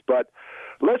disadvantage. But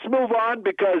let's move on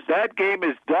because that game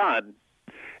is done,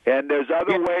 and there's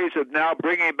other ways of now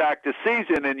bringing back the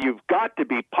season, and you've got to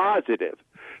be positive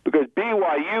because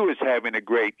BYU is having a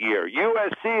great year.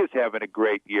 USC is having a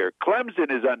great year.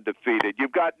 Clemson is undefeated.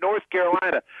 You've got North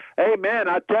Carolina. Hey, man,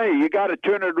 I tell you, you got to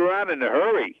turn it around in a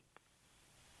hurry.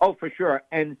 Oh, for sure.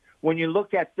 And when you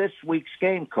look at this week's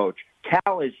game, Coach,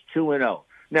 Cal is 2-0.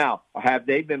 Now, have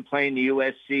they been playing the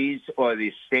USCs or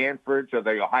the Stanfords or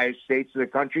the Ohio States of the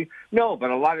country? No, but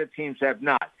a lot of teams have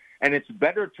not. And it's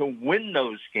better to win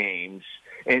those games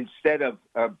instead of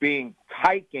being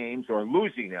tight games or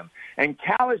losing them. And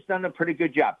Cal has done a pretty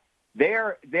good job.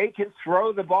 They can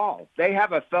throw the ball. They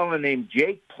have a fellow named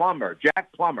Jack Plummer,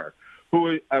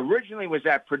 who originally was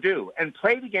at Purdue and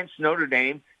played against Notre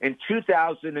Dame in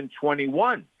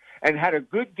 2021 and had a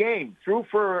good game, threw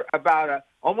for about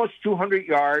almost 200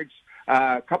 yards,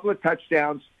 a couple of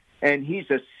touchdowns, and he's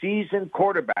a seasoned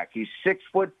quarterback. He's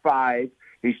 6'5".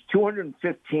 He's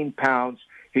 215 pounds.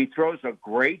 He throws a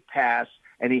great pass,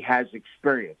 and he has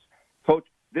experience. Coach,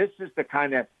 this is the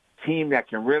kind of team that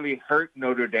can really hurt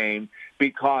Notre Dame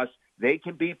because they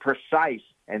can be precise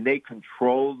and they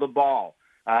control the ball.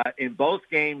 In both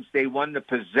games, they won the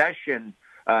possession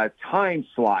time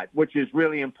slot, which is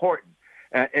really important.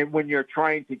 And when you're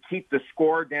trying to keep the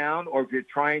score down or if you're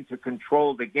trying to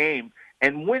control the game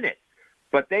and win it.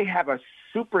 But they have a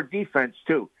super defense,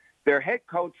 too. Their head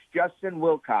coach, Justin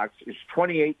Wilcox, is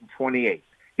 28-28.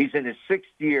 He's in his 6th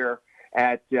year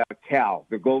at Cal,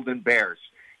 the Golden Bears.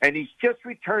 And he's just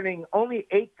returning only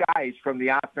 8 guys from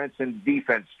the offense and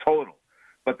defense total.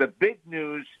 But the big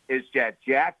news is that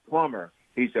Jack Plummer,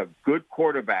 he's a good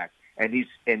quarterback, and he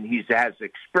has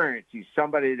experience. He's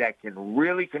somebody that can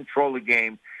really control the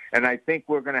game. And I think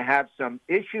we're going to have some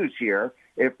issues here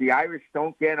if the Irish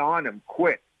don't get on him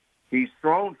quick. He's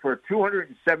thrown for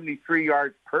 273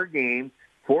 yards per game,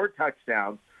 4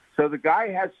 touchdowns. So the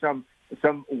guy has some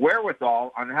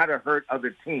wherewithal on how to hurt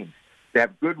other teams. They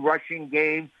have good rushing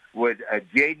game with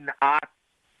Jaden Ott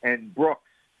and Brooks.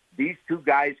 These 2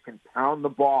 guys can pound the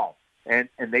ball. and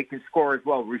they can score as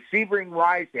well.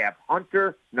 Receiving-wise, they have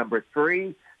Hunter, number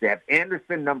 3. They have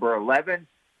Anderson, number 11.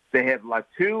 They have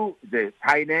Latu, the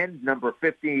tight end, number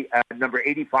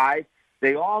 85.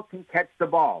 They all can catch the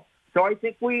ball. So I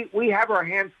think we have our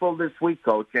hands full this week,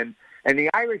 Coach, and the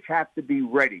Irish have to be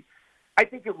ready. I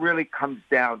think it really comes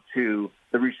down to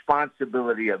the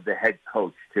responsibility of the head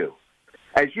coach, too.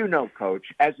 As you know, Coach,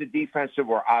 as a defensive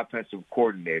or offensive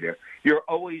coordinator, you're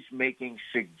always making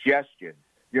suggestions.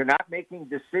 You're not making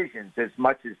decisions as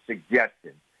much as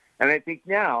suggestions. And I think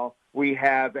now we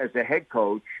have, as a head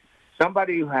coach,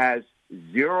 somebody who has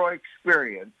zero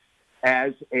experience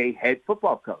as a head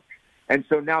football coach. And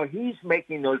so now he's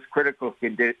making those critical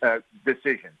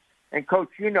decisions. And, Coach,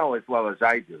 you know as well as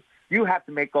I do, you have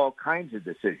to make all kinds of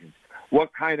decisions.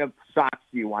 What kind of socks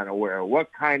do you want to wear?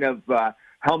 What kind of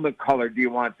helmet color do you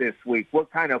want this week?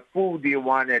 What kind of food do you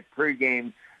want at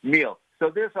pregame meal? So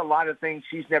there's a lot of things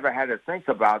he's never had to think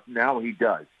about. Now he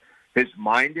does. His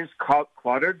mind is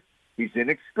cluttered. He's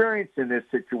inexperienced in this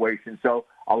situation. So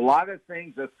a lot of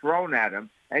things are thrown at him,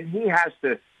 and he has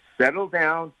to settle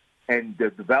down and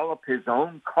develop his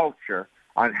own culture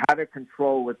on how to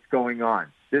control what's going on.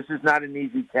 This is not an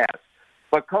easy task.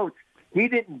 But, Coach, he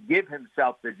didn't give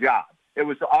himself the job. It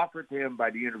was offered to him by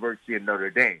the University of Notre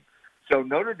Dame. So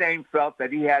Notre Dame felt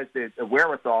that he has the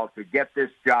wherewithal to get this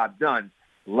job done.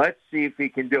 Let's see if he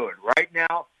can do it. Right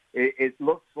now, it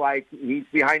looks like he's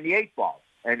behind the 8 ball.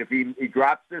 And if he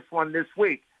drops this one this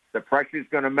week, the pressure's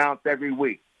going to mount every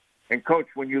week. And, Coach,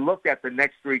 when you look at the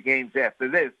next 3 games after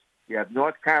this, you have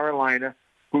North Carolina,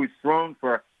 who's thrown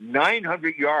for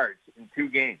 900 yards in 2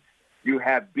 games. You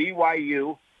have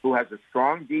BYU, who has a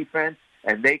strong defense,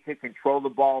 and they can control the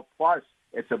ball. Plus,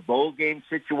 it's a bowl game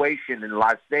situation in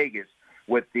Las Vegas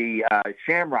with the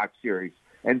Shamrock Series.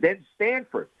 And then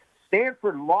Stanford.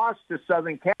 Stanford lost to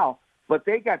Southern Cal, but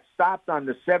they got stopped on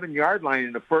the 7-yard line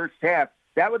in the first half.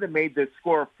 That would have made the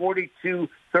score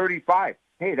 42-35.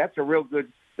 Hey, that's a real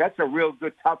good,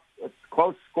 tough,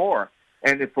 close score.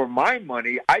 And for my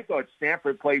money, I thought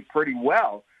Stanford played pretty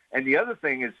well. And the other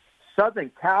thing is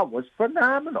Southern Cal was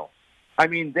phenomenal. I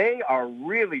mean, they are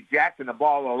really jacking the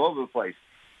ball all over the place.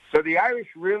 So the Irish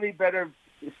really better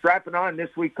strap it on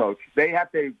this week, Coach. They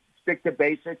have to stick to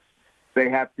basics. They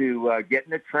have to get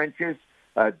in the trenches.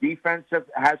 The defense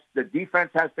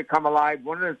has to come alive.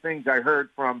 One of the things I heard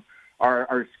from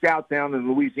our scout down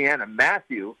in Louisiana,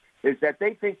 Matthew, is that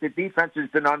they think the defense has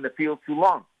been on the field too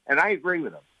long. And I agree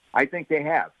with them. I think they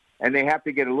have. And they have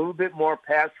to get a little bit more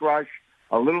pass rush,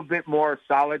 a little bit more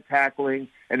solid tackling.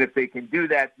 And if they can do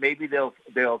that, maybe they'll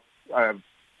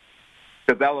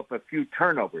develop a few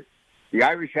turnovers. The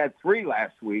Irish had 3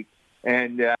 last week,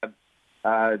 and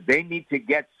they need to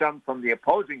get some from the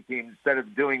opposing team instead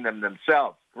of doing them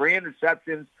themselves. 3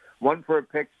 interceptions, 1 for a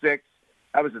pick 6.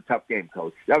 That was a tough game,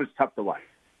 Coach. That was tough to watch.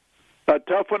 A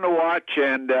tough one to watch,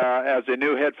 and as a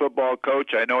new head football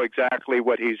coach, I know exactly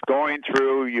what he's going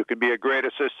through. You can be a great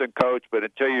assistant coach, but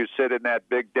until you sit in that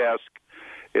big desk,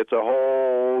 it's a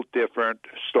whole different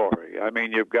story. I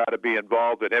mean, you've got to be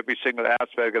involved in every single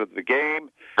aspect of the game,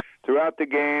 throughout the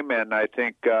game, and I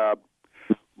think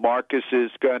Marcus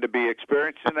is going to be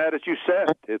experiencing that, as you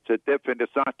said.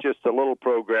 It's not just a little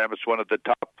program. It's one of the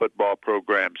top football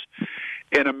programs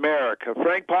in America.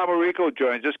 Frank Pomarico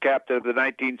joins us, captain of the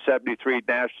 1973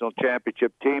 National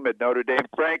Championship team at Notre Dame.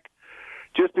 Frank,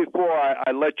 just before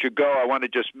I let you go, I want to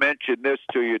just mention this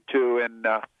to you, too. And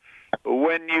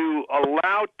when you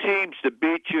allow teams to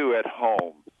beat you at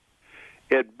home,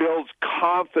 it builds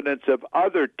confidence of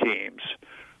other teams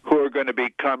who are going to be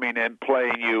coming and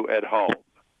playing you at home.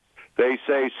 They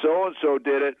say, so-and-so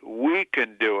did it, we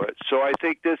can do it. So I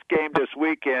think this game this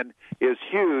weekend is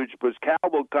huge because Cal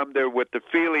will come there with the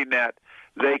feeling that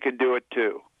they can do it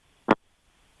too.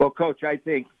 Well, Coach, I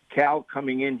think Cal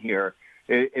coming in here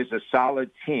is a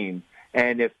solid team.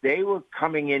 And if they were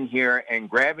coming in here and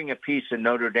grabbing a piece of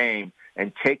Notre Dame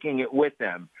and taking it with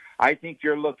them, I think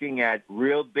you're looking at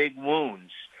real big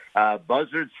wounds,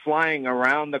 buzzards flying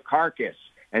around the carcass.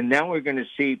 And now we're going to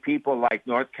see people like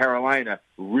North Carolina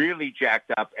really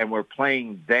jacked up, and we're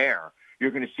playing there.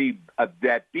 You're going to see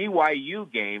that BYU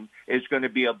game is going to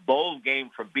be a bowl game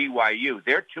for BYU.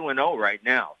 They're 2-0 right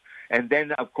now. And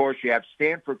then, of course, you have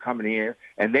Stanford coming here,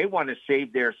 and they want to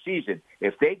save their season.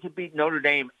 If they could beat Notre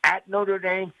Dame at Notre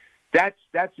Dame, that's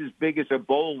as big as a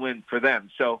bowl win for them.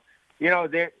 So, you know,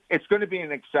 it's going to be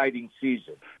an exciting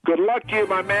season. Good luck to you,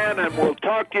 my man, and we'll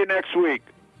talk to you next week.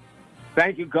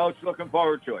 Thank you, Coach. Looking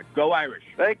forward to it. Go Irish.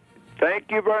 Thank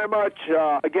you very much.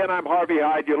 Again, I'm Harvey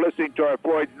Hyde. You're listening to our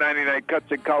Floyd's 99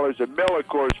 Cuts and Colors and Miller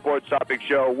Coors Sports Topic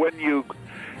Show. When you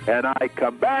and I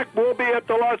come back, we'll be at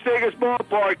the Las Vegas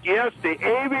ballpark. Yes, the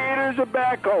Aviators are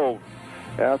back home.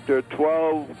 After a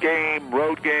 12-game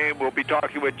road game, we'll be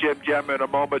talking with Jim Gemma in a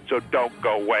moment, so don't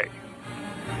go away.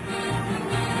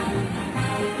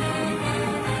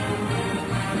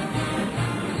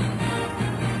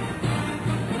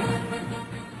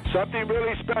 Something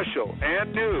really special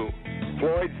and new.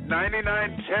 Floyd's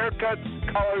 99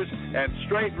 haircuts, colors, and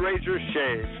straight razor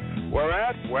shaves. We're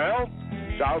at, well,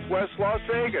 Southwest Las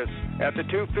Vegas at the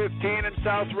 215 and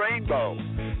South Rainbow.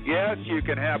 Yes, you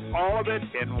can have all of it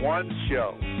in one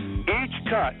show. Each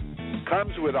cut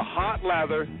comes with a hot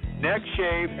lather, neck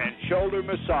shave, and shoulder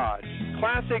massage.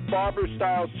 Classic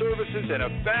barber-style services in a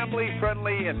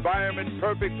family-friendly environment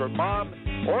perfect for mom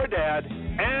or dad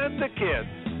and the kids.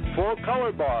 Full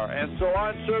color bar and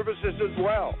salon services as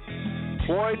well.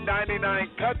 Floyd 99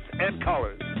 cuts and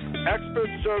colors. Expert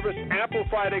service,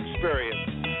 amplified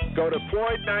experience. Go to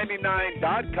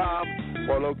Floyd99.com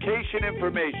for location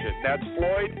information. That's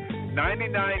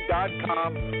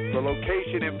Floyd99.com for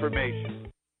location information.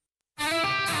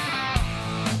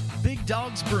 Big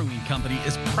Dogs Brewing Company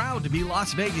is proud to be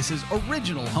Las Vegas's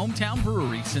original hometown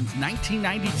brewery since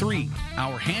 1993.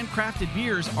 Our handcrafted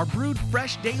beers are brewed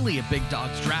fresh daily at Big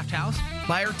Dogs Draft House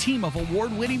by our team of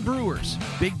award-winning brewers.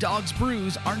 Big Dogs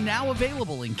brews are now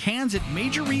available in cans at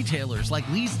major retailers like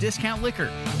Lee's Discount Liquor,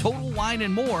 Total Wine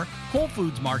and More, Whole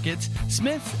Foods Markets,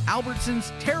 Smith's,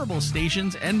 Albertsons, Terrible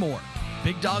Stations, and more.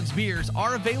 Big Dogs beers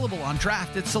are available on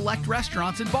draft at select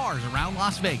restaurants and bars around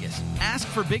Las Vegas. Ask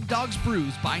for Big Dogs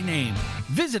Brews by name.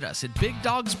 Visit us at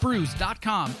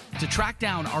BigDogsBrews.com to track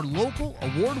down our local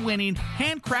award-winning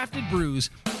handcrafted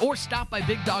brews, or stop by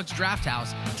Big Dogs Draft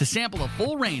House to sample a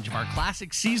full range of our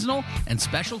classic seasonal and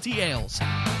specialty ales.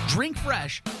 Drink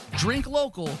fresh, drink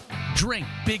local, drink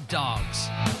Big Dogs.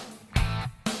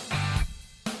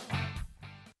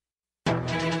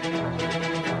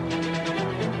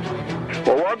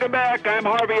 Well, welcome back. I'm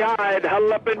Harvey Hyde.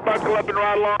 Huddle up and buckle up and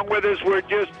ride along with us. We're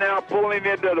just now pulling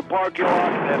into the parking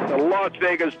lot at the Las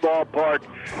Vegas ballpark.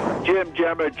 Jim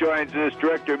Gemma joins us,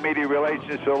 Director of Media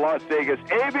Relations for the Las Vegas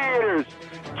Aviators.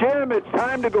 Jim, it's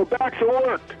time to go back to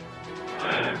work.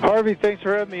 Harvey, thanks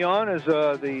for having me on as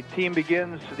the team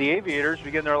begins, the Aviators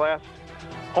begin their last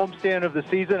homestand of the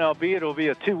season, albeit it'll be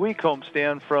a 2-week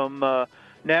homestand from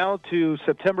now to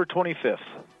September 25th.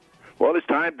 Well, it's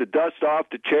time to dust off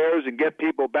the chairs and get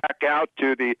people back out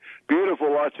to the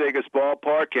beautiful Las Vegas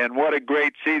ballpark, and what a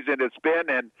great season it's been.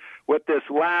 And with this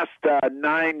last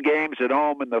 9 games at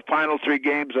home and the final 3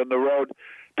 games on the road,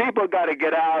 people got to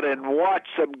get out and watch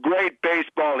some great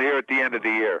baseball here at the end of the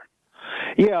year.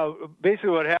 Yeah,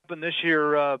 basically what happened this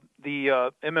year,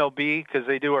 the MLB, because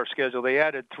they do our schedule, they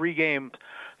added 3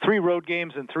 road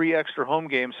games and 3 extra home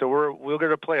games, so we're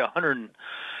going to play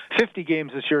 150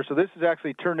 games this year. So this is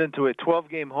actually turned into a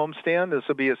 12-game homestand. This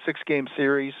will be a 6-game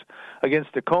series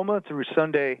against Tacoma through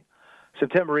Sunday,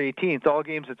 September 18th. All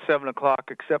games at 7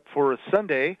 o'clock except for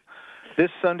Sunday.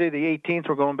 This Sunday, the 18th,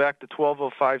 we're going back to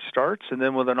 12:05 starts, and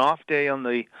then with an off day on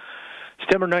the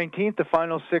September 19th, the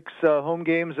final 6 home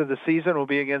games of the season will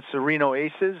be against the Reno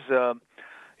Aces,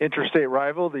 interstate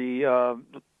rival.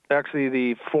 Actually,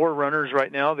 the 4 runners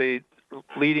right now, they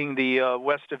leading the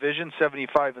West Division,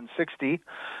 75 and 60.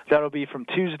 That'll be from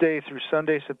Tuesday through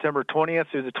Sunday, September 20th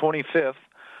through the 25th.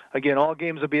 Again, all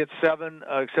games will be at 7,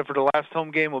 except for the last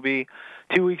home game will be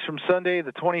 2 weeks from Sunday,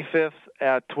 the 25th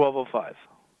at 12:05.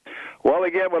 Well,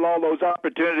 again, with all those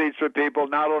opportunities for people,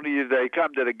 not only do they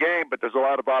come to the game, but there's a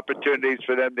lot of opportunities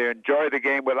for them to enjoy the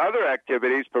game with other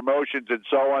activities, promotions, and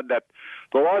so on that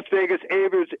the Las Vegas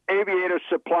Aviators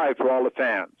supply for all the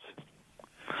fans.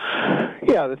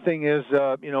 Yeah, the thing is,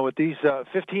 with these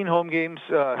 15 total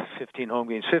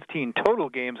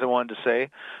games, I wanted to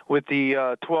say, with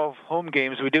the 12 home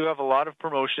games, we do have a lot of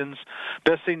promotions.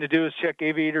 Best thing to do is check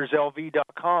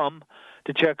aviatorslv.com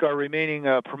to check our remaining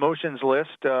promotions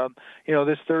list.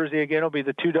 This Thursday, again, will be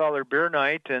the $2 beer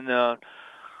night and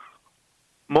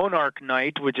Monarch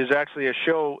Night, which is actually a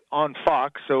show on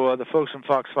Fox. So the folks from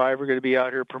Fox 5 are going to be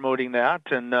out here promoting that.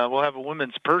 And we'll have a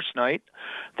women's purse night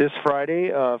this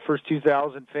Friday, first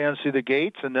 2,000 fans through the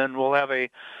gates. And then we'll have a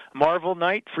Marvel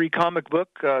night, free comic book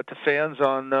to fans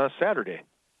on Saturday.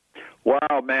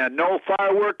 Wow, man. No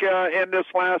fireworks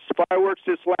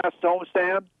this last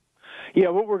homestand? Yeah,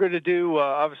 what we're going to do,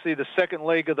 obviously the second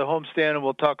leg of the homestand, and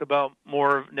we'll talk about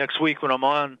more next week when I'm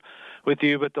on with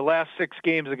you, but the last 6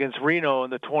 games against Reno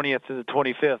on the 20th to the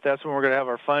 25th, that's when we're going to have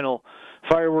our final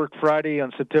Firework Friday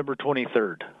on September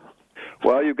 23rd.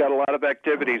 Well, you've got a lot of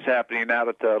activities happening out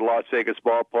at the Las Vegas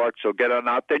ballpark, so get on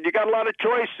out there. And you got a lot of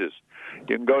choices.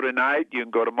 You can go tonight, you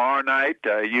can go tomorrow night,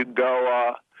 you can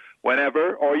go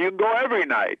whenever, or you can go every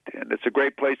night. And it's a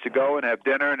great place to go and have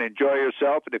dinner and enjoy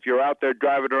yourself. And if you're out there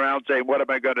driving around saying, what am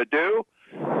I going to do?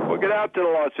 Well, get out to the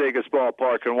Las Vegas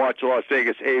ballpark and watch the Las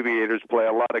Vegas Aviators play.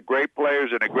 A lot of great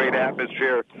players and a great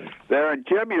atmosphere there. And,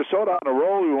 Jim, you're sort of on a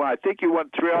roll. I think you won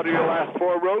 3 out of your last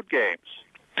 4 road games.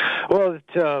 Well, at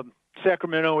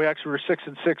Sacramento, we actually were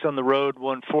 6-6 on the road,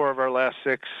 won 4 of our last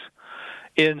 6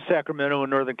 in Sacramento and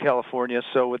Northern California.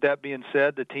 So with that being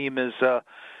said, the team is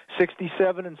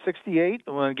 67-68.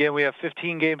 Well, again, we have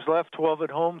 15 games left, 12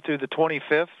 at home through the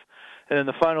 25th. And then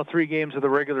the final 3 games of the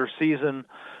regular season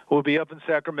will be up in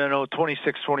Sacramento,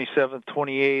 26th, 27th,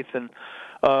 28th. And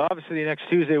obviously next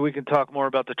Tuesday we can talk more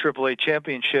about the AAA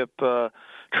championship.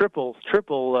 Triple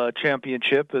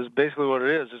championship is basically what it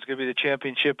is. It's going to be the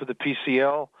championship of the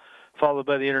PCL, followed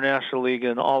by the International League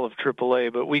and all of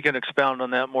AAA. But we can expound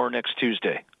on that more next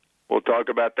Tuesday. We'll talk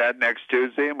about that next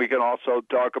Tuesday, and we can also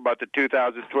talk about the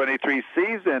 2023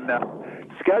 season.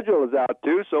 Schedule is out,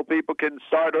 too, so people can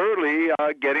start early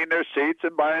getting their seats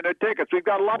and buying their tickets. We've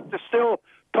got a lot to still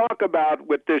talk about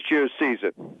with this year's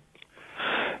season.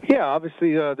 Yeah,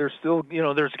 obviously there's still,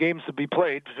 there's games to be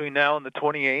played between now and the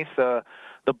 28th.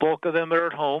 The bulk of them are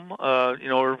at home.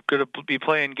 We're going to be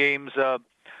playing games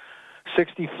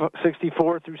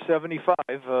 64 through 75,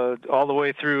 all the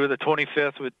way through the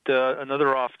 25th with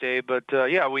another off day. But,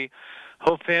 we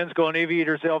hope fans go on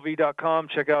aviatorslv.com,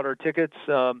 check out our tickets.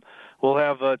 We'll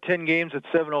have 10 games at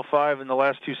 7:05, and the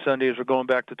last 2 Sundays are going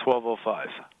back to 12:05.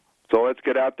 So let's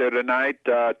get out there tonight,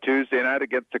 Tuesday night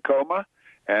against Tacoma,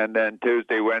 and then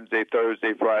Tuesday, Wednesday,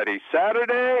 Thursday, Friday,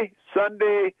 Saturday,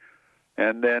 Sunday,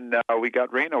 and then we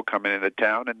got Reno coming into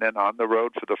town, and then on the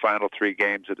road for the final 3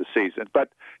 games of the season. But,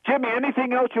 Jimmy,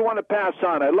 anything else you want to pass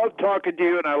on? I love talking to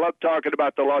you, and I love talking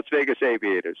about the Las Vegas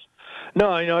Aviators.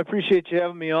 No, I appreciate you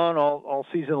having me on all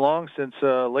season long since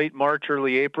late March,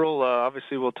 early April.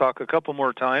 Obviously, we'll talk a couple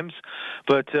more times,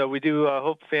 but we do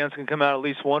hope fans can come out at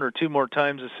least 1 or 2 more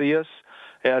times to see us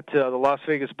at the Las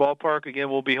Vegas ballpark. Again,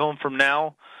 we'll be home from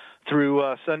now through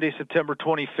Sunday, September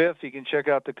 25th. You can check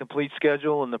out the complete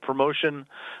schedule and the promotion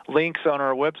links on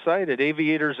our website at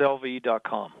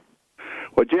aviatorslv.com.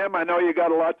 Well, Jim, I know you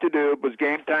got a lot to do, but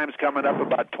game time's coming up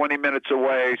about 20 minutes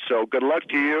away, so good luck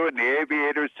to you and the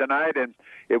Aviators tonight, and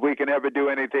if we can ever do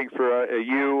anything for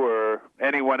you or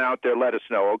anyone out there, let us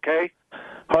know, okay?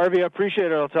 Harvey, I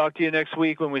appreciate it. I'll talk to you next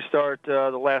week when we start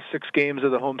the last 6 games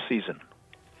of the home season.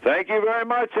 Thank you very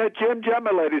much. That's Jim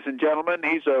Gemma, ladies and gentlemen.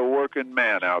 He's a working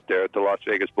man out there at the Las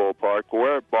Vegas ballpark.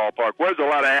 Wears a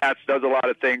lot of hats, does a lot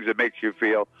of things that makes you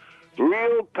feel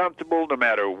real comfortable no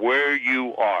matter where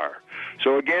you are.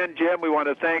 So again, Jim, we want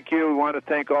to thank you. We want to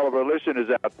thank all of our listeners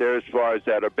out there as far as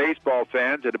that are baseball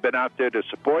fans that have been out there to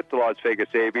support the Las Vegas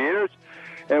Aviators.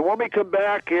 And when we come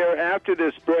back here after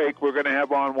this break, we're going to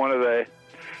have on one of the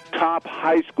top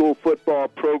high school football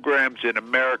programs in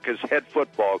America's head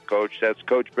football coach. That's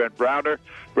Coach Brent Browner.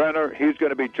 He's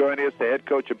going to be joining us, the head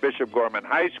coach of Bishop Gorman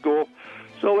High School.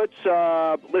 So let's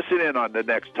listen in on the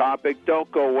next topic. Don't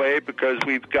go away because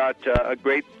we've got a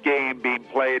great game being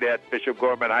played at Bishop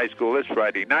Gorman High School this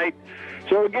Friday night.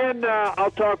 So again,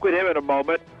 I'll talk with him in a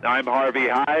moment. I'm Harvey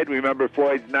Hyde. Remember,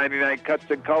 Floyd's 99 Cuts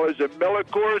and Colors and Miller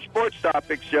Coors Sports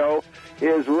Topics show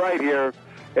is right here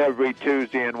every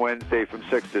Tuesday and Wednesday from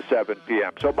 6 to 7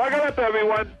 p.m. So buckle up,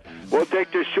 everyone. We'll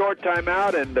take this short time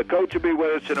out, and the coach will be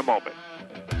with us in a moment.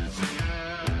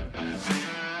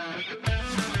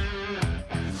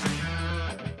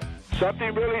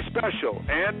 Something really special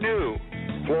and new.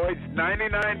 Floyd's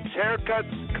 99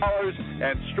 haircuts, colors,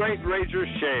 and straight razor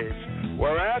shaves.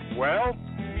 We're at,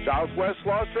 Southwest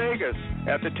Las Vegas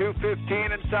at the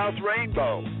 215 and South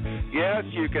Rainbow. Yes,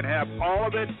 you can have all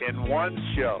of it in one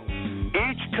show.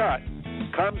 Each cut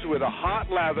comes with a hot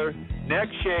lather, neck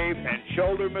shave, and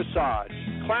shoulder massage.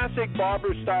 Classic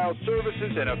barber-style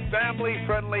services in a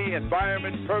family-friendly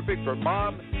environment perfect for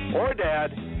mom or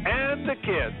dad and the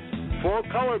kids. Full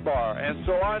color bar and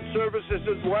salon services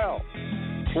as well.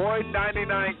 Floyd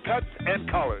 99 Cuts and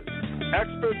Colors.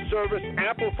 Expert service,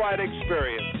 amplified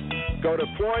experience. Go to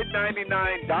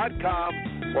Floyd99.com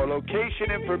for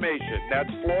location information. That's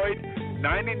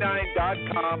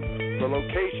Floyd99.com for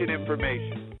location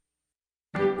information.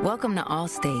 Welcome to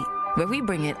Allstate, where we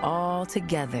bring it all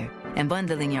together. And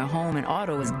bundling your home and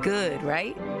auto is good,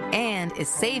 right? And it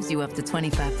saves you up to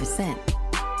 25%.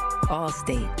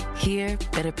 Allstate. Here,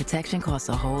 better protection costs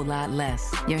a whole lot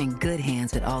less. You're in good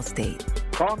hands with Allstate.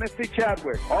 Call Misty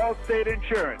Chadwick, Allstate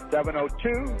Insurance,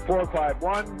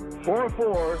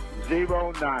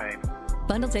 702-451-4409.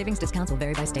 Bundled savings discounts will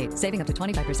vary by state. Saving up to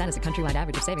 25% is a countrywide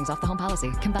average of savings off the home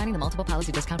policy. Combining the multiple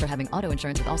policy discount for having auto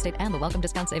insurance with Allstate and the welcome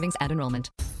discount savings at enrollment.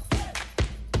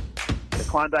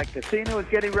 Klondike Casino is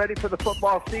getting ready for the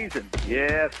football season.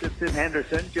 Yes, it's in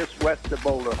Henderson, just west of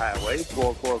Boulder Highway,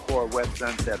 444 West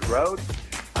Sunset Road.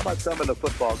 How about some of the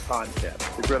football contests?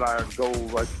 The Gridiron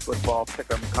Gold Rush Football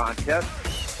Pick'em Contest.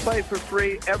 Play for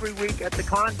free every week at the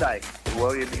Klondike. The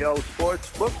William Hill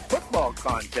Sports Book Football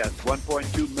Contest.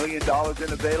 $1.2 million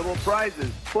in available prizes.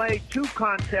 Play 2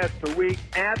 contests per week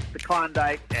at the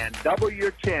Klondike and double your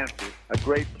chances. A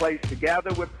great place to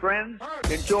gather with friends.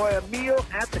 Enjoy a meal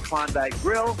at the Klondike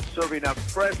Grill, serving up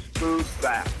fresh food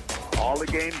fast. All the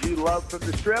games you love from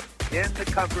the Strip in the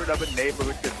comfort of a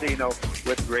neighborhood casino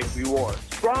with great rewards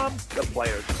from the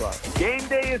Players Club. Game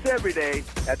day is every day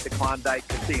at the Klondike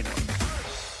Casino.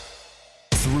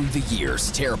 Through the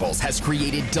years, Terribles has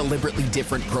created deliberately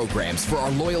different programs for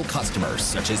our loyal customers,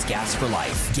 such as Gas for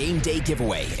Life, Game Day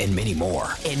Giveaway, and many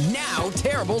more. And now,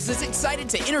 Terribles is excited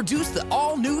to introduce the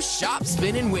all-new Shop,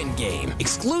 Spin, and Win game,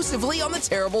 exclusively on the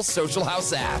Terribles Social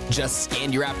House app. Just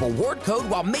scan your app award code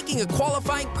while making a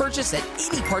qualifying purchase at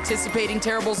any participating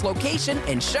Terribles location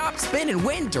and shop, spin, and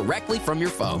win directly from your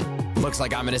phone. Looks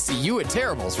like I'm going to see you at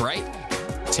Terribles, right?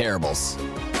 Terribles.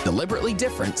 Deliberately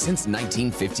different since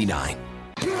 1959.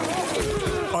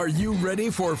 Are you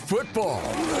ready for football?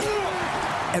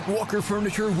 At Walker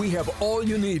Furniture, we have all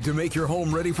you need to make your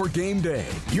home ready for game day.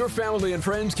 Your family and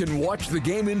friends can watch the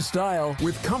game in style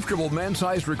with comfortable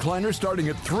man-sized recliners starting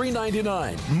at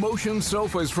 $399, motion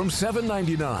sofas from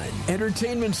 $799,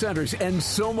 entertainment centers, and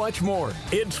so much more.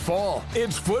 It's fall.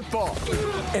 It's football.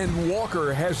 And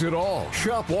Walker has it all.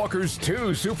 Shop Walker's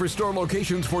 2 Superstore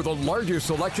locations for the largest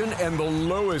selection and the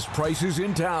lowest prices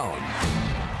in town.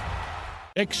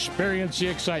 Experience the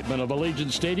excitement of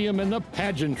Allegiant Stadium and the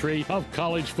pageantry of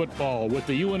college football with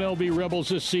the UNLV Rebels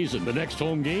this season. The next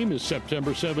home game is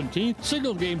September 17th.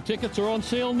 Single game tickets are on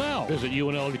sale now. Visit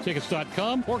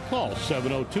UNLVtickets.com or call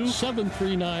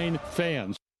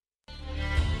 702-739-FANS.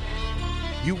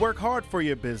 You work hard for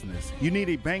your business. You need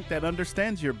a bank that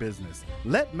understands your business.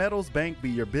 Let Metals Bank be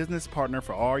your business partner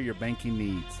for all your banking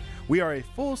needs. We are a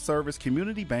full-service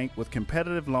community bank with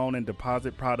competitive loan and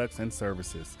deposit products and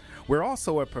services. We're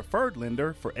also a preferred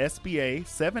lender for SBA,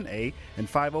 7A, and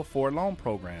 504 loan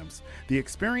programs. The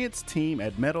experienced team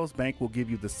at Metals Bank will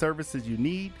give you the services you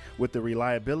need with the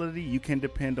reliability you can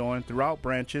depend on throughout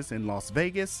branches in Las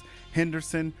Vegas,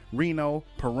 Henderson, Reno,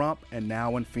 Pahrump, and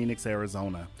now in Phoenix,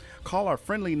 Arizona. Call our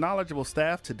friendly, knowledgeable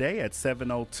staff today at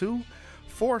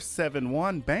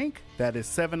 702-471-BANK, that is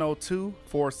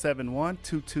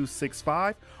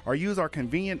 702-471-2265, or use our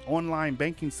convenient online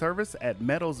banking service at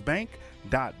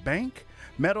metalsbank.bank.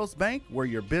 Metals Bank, where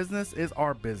your business is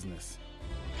our business.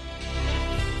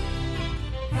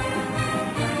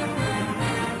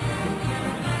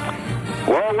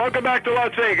 Well, welcome back to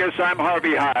Las Vegas. I'm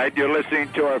Harvey Hyde. You're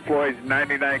listening to our Floyd's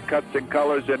 99 Cuts and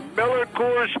Colors and Miller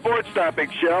Coors Sports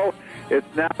Topic Show. It's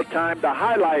now time to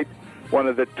highlight one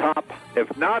of the top,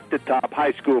 if not the top,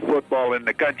 high school football in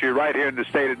the country right here in the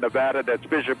state of Nevada. That's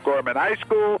Bishop Gorman High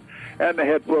School and the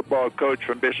head football coach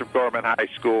from Bishop Gorman High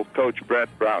School, Coach Brent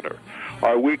Browner.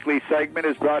 Our weekly segment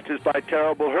is brought to us by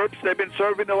Terrible Herbs. They've been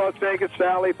serving the Las Vegas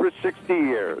Valley for 60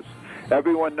 years.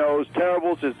 Everyone knows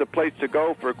Terribles is the place to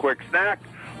go for a quick snack,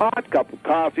 hot cup of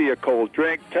coffee, a cold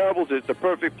drink. Terribles is the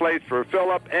perfect place for a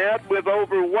fill-up, and with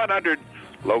over 100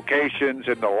 locations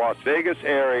in the Las Vegas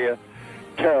area,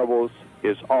 Terribles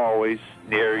is always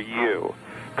near you.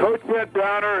 Coach Brent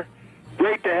Browner,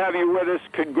 great to have you with us.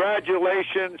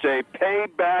 Congratulations, a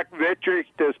payback victory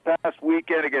this past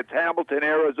weekend against Hamilton,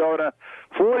 Arizona.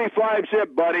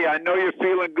 45-zip, buddy. I know you're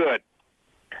feeling good.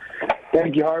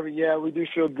 Thank you, Harvey. Yeah, we do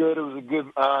feel good. It was a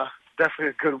good, definitely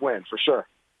a good win for sure.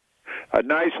 A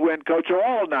nice win, Coach. They're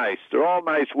all nice. They're all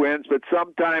nice wins, but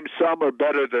sometimes some are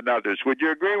better than others. Would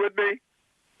you agree with me?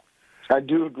 I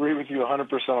do agree with you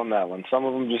 100% on that one. Some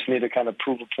of them just need to kind of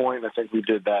prove a point. I think we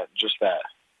did that, just that.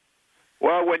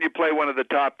 Well, when you play one of the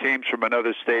top teams from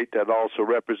another state that also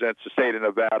represents the state of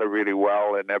Nevada really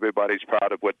well, and everybody's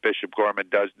proud of what Bishop Gorman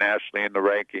does nationally in the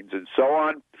rankings and so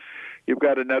on, you've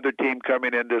got another team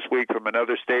coming in this week from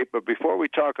another state. But before we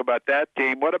talk about that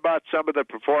team, what about some of the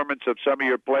performance of some of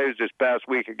your players this past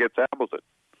week against Hamilton?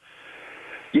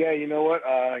 Yeah, you know what?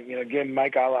 Again,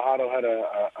 Mike Alejado had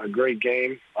a great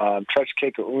game. Tresh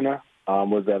Kekauna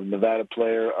was the Nevada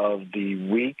Player of the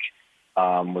Week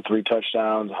with 3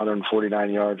 touchdowns, 149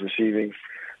 yards receiving.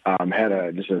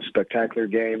 Had just a spectacular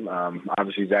game.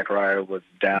 Obviously, Zachariah was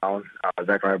down.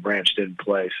 Zachariah Branch didn't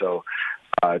play, so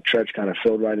Tresh kind of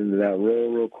filled right into that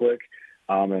role real quick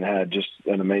and had just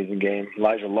an amazing game.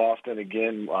 Elijah Lofton,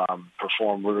 again,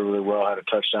 performed really, really well, had a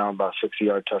touchdown, about a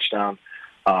 60-yard touchdown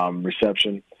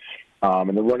reception.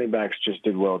 And the running backs just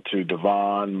did well, too.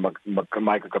 Devon,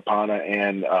 Micah Capana,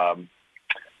 and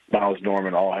Miles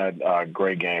Norman all had a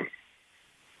great game.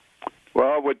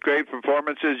 Well, with great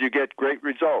performances, you get great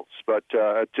results. But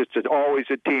it's always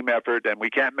a team effort, and we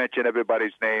can't mention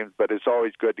everybody's names, but it's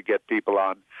always good to get people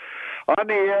on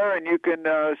the air, and you can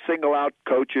single out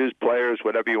coaches, players,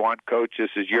 whatever you want. Coach,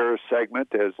 this is your segment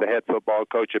as the head football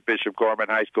coach at Bishop Gorman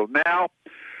High School. Now,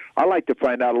 I'd like to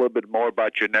find out a little bit more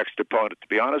about your next opponent. To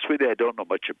be honest with you, I don't know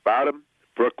much about him.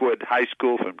 Brookwood High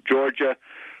School from Georgia,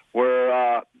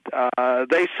 where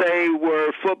they say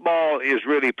where football is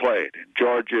really played in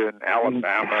Georgia and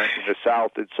Alabama and the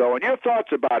South and so on. Your thoughts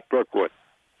about Brookwood?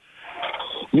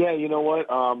 Yeah, you know what?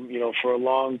 For a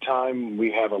long time,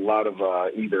 we have a lot of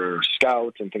either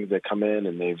scouts and things that come in,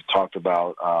 and they've talked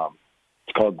about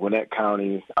it's called Gwinnett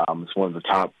County. It's one of the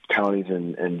top counties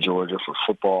in Georgia for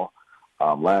football.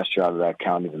 Last year out of that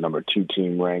county, the number 2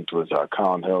 team ranked was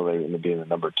Collin Hill. They ended up being the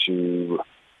number 2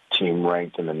 team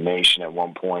ranked in the nation at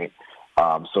one point.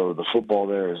 So the football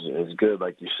there is good.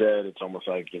 Like you said, it's almost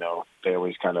like, they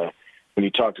always kind of, when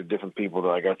you talk to different people,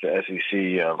 they're like, that's the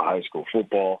SEC of high school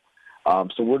football.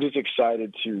 So we're just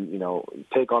excited to,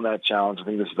 take on that challenge. I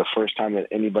think this is the first time that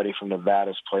anybody from Nevada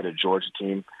has played a Georgia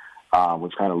team.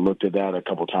 We've kind of looked at that a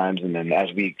couple times, and then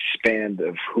as we expand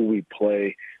of who we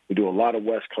play, we do a lot of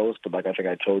West Coast, but like I think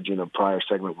I told you in a prior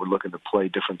segment, we're looking to play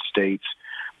different states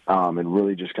and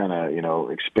really just kind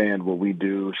of, expand what we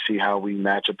do, see how we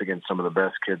match up against some of the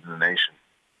best kids in the nation.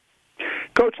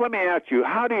 Coach, let me ask you,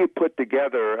 how do you put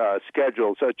together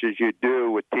schedules such as you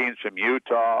do with teams from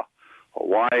Utah,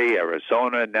 Hawaii,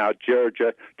 Arizona, and now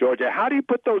Georgia? How do you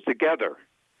put those together?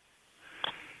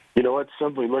 You know what?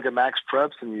 Simply look at Max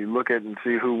Preps and you look at and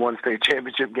see who won state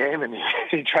championship game, and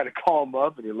you try to call them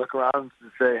up and you look around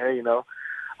and say, hey, you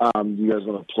guys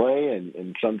want to play?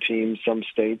 And some teams, some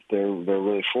states, they're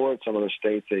really for it. Some other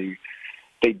states,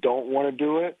 they don't want to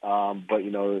do it.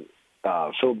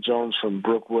 But Philip Jones from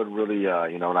Brookwood really,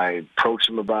 and I approached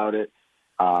him about it.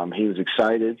 He was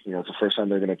excited. It's the first time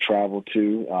they're going to travel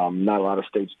to. Not a lot of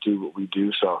states do what we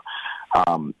do, so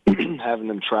having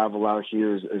them travel out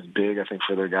here is big, I think,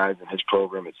 for their guys and his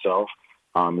program itself.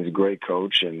 He's a great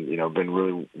coach and, been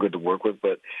really good to work with.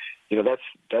 But,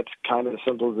 that's kind of as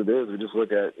simple as it is. We just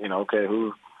look at, okay,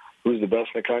 who's the best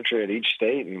in the country at each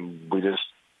state, and we just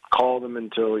call them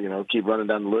until, keep running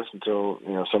down the list until,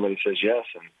 somebody says yes.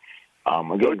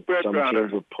 And, again, some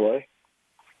teams will play.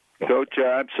 Coach,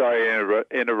 I'm sorry I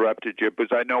interrupted you,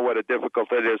 because I know what a difficult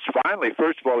it is. Finally,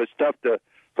 first of all, it's tough to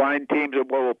find teams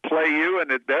that will play you,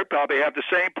 and they probably have the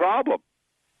same problem.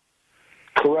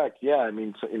 Correct. Yeah, I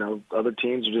mean, other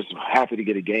teams are just happy to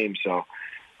get a game, so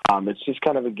it's just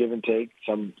kind of a give and take.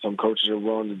 Some coaches are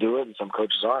willing to do it, and some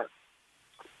coaches aren't.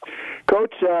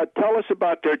 Coach, tell us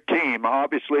about their team.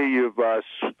 Obviously, you've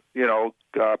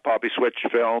probably switched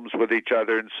films with each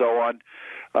other and so on.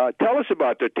 Tell us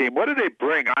about their team. What do they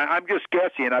bring? I'm just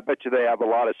guessing, and I bet you they have a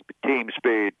lot of team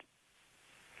speed.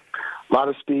 A lot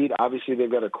of speed. Obviously,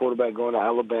 they've got a quarterback going to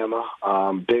Alabama,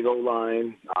 big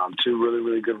O-line, 2 really,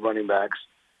 really good running backs.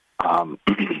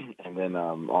 And then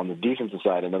on the defensive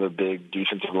side, another big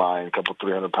defensive line, a couple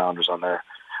 300-pounders on there.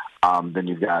 Then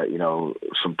you've got,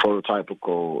 some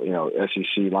prototypical,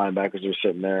 SEC linebackers are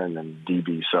sitting there, and then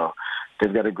DB. So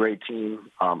they've got a great team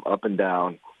up and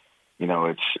down.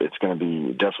 It's going to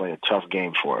be definitely a tough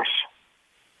game for us.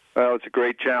 Well, it's a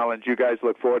great challenge. You guys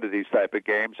look forward to these type of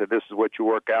games, and this is what you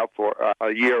work out for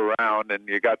year-round, and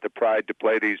you got the pride to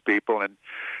play these people. And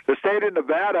the state of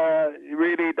Nevada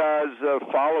really does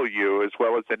follow you as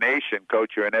well as the nation.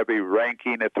 Coach, you're in every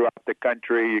ranking throughout the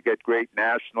country. You get great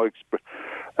national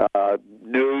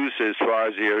news as far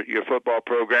as your football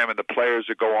program and the players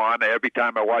that go on. Every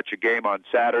time I watch a game on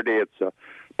Saturday, it's a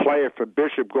player from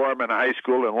Bishop Gorman High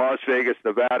School in Las Vegas,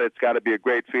 Nevada. It's got to be a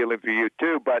great feeling for you,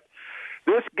 too. But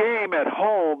this game at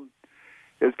home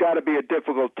has got to be a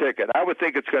difficult ticket. I would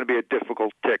think it's going to be a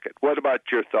difficult ticket. What about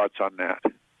your thoughts on that?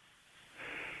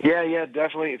 Yeah,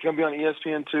 definitely. It's going to be on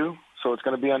ESPN too, so it's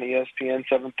going to be on ESPN,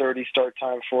 7:30 start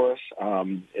time for us.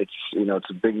 It's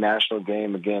a big national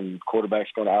game. Again,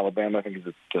 quarterback's going to Alabama. I think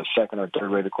he's the second or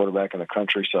third rated quarterback in the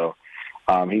country, so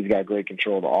he's got great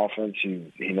control of the offense.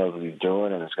 He knows what he's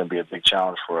doing, and it's going to be a big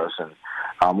challenge for us.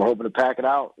 And we're hoping to pack it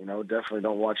out. Definitely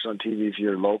don't watch it on TV if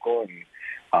you're local,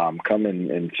 and come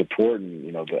and support. And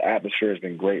the atmosphere has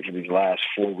been great for these last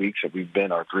 4 weeks that we've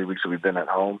been, or 3 weeks that we've been at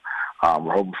home.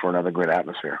 We're hoping for another great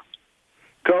atmosphere.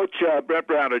 Coach, Brett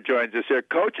Browner joins us here.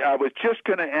 Coach, I was just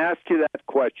going to ask you that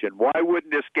question. Why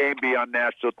wouldn't this game be on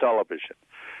national television?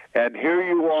 And here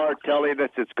you are telling us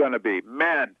it's going to be.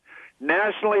 Man,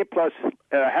 nationally plus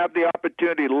have the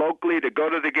opportunity locally to go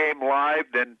to the game live,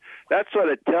 then that sort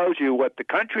of tells you what the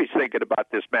country's thinking about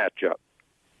this matchup.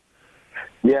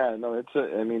 Yeah, no, it's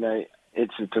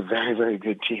a very, very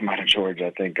good team out of Georgia. I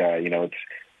think it's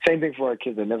same thing for our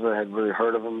kids. I never had really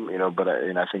heard of them, but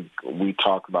I think we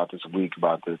talked about this week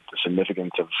about the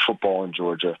significance of football in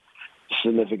Georgia, the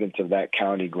significance of that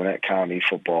county, Gwinnett County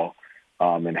football,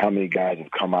 and how many guys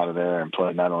have come out of there and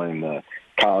played not only in the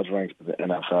college ranks but the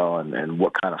NFL, and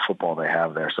what kind of football they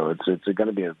have there. So it's going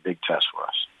to be a big test for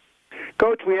us.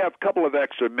 Coach, we have a couple of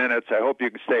extra minutes. I hope you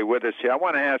can stay with us here. I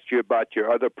want to ask you about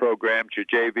your other programs, your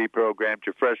JV programs,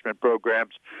 your freshman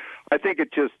programs. I think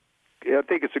it's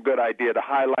a good idea to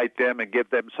highlight them and give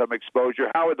them some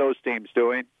exposure. How are those teams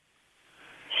doing?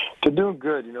 They're doing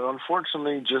good.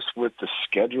 Unfortunately, just with the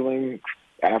scheduling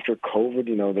after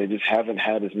COVID, they just haven't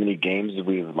had as many games as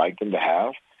we would like them to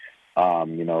have.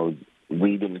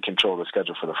 We didn't control the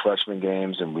schedule for the freshman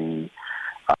games, and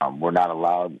we're not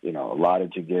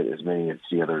allotted to get as many as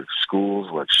the other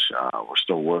schools, which we're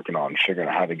still working on figuring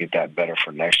out how to get that better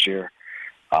for next year.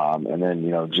 And then,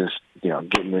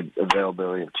 getting the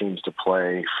availability of teams to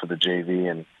play for the JV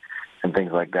and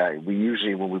things like that. We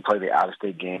usually, when we play the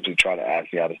out-of-state games, we try to ask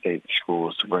the out-of-state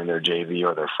schools to bring their JV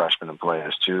or their freshmen and play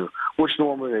us too, which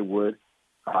normally they would.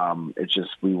 It's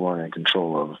just we weren't in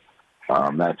control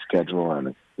of that schedule,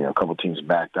 and a couple teams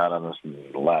backed out on us in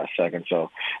the last second.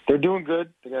 So they're doing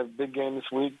good. They got a big game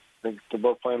this week. They're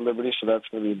both playing Liberty, so that's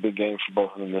going to be a big game for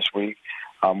both of them this week.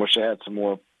 Wish they had some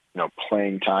more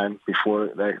playing time before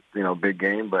that, big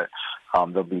game, but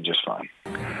they'll be just fine.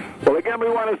 Well, again, we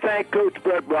want to thank Coach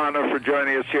Brett Browner for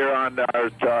joining us here on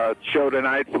our show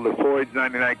tonight for the Floyd's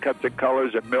 99 Cuts and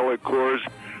Colors at Miller Coors.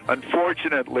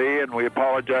 Unfortunately, and we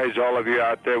apologize to all of you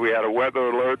out there, we had a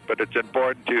weather alert, but it's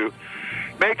important to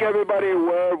make everybody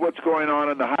aware of what's going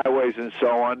on the highways and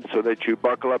so on, so that you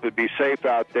buckle up and be safe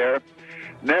out there.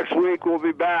 Next week, we'll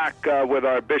be back with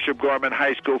our Bishop Gorman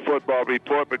High School football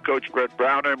report with Coach Brett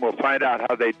Browner, and we'll find out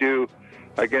how they do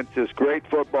against this great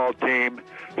football team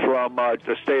from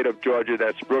the state of Georgia.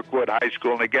 That's Brookwood High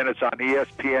School. And again, it's on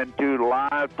ESPN2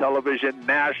 live television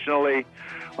nationally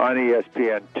on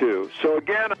ESPN2. So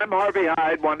again, I'm Harvey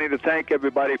Hyde, wanting to thank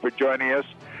everybody for joining us.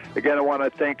 Again, I want to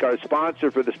thank our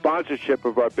sponsor for the sponsorship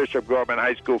of our Bishop Gorman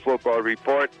High School football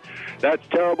report. That's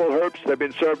Terrible Herbst. They've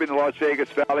been serving the Las Vegas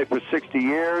Valley for 60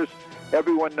 years.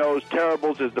 Everyone knows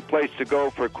Terribles is the place to go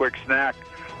for a quick snack.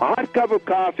 A hot cup of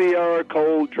coffee or a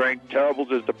cold drink,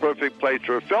 Terribles is the perfect place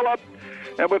for a fill-up.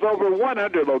 And with over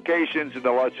 100 locations in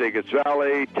the Las Vegas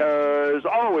Valley, there's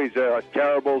always a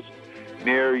Terribles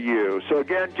near you. So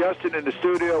again, Justin in the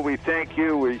studio, we thank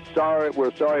you. We're sorry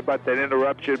about that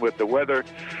interruption with the weather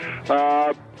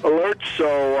alert.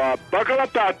 So buckle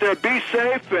up out there, be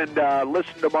safe, and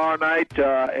listen tomorrow night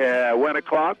at 1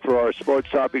 o'clock for our Sports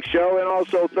Topic show, and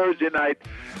also Thursday night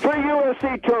for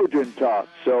USC Trojan Talk.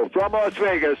 So from Las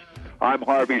Vegas, I'm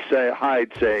Harvey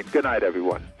Hyde saying good night,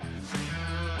 everyone.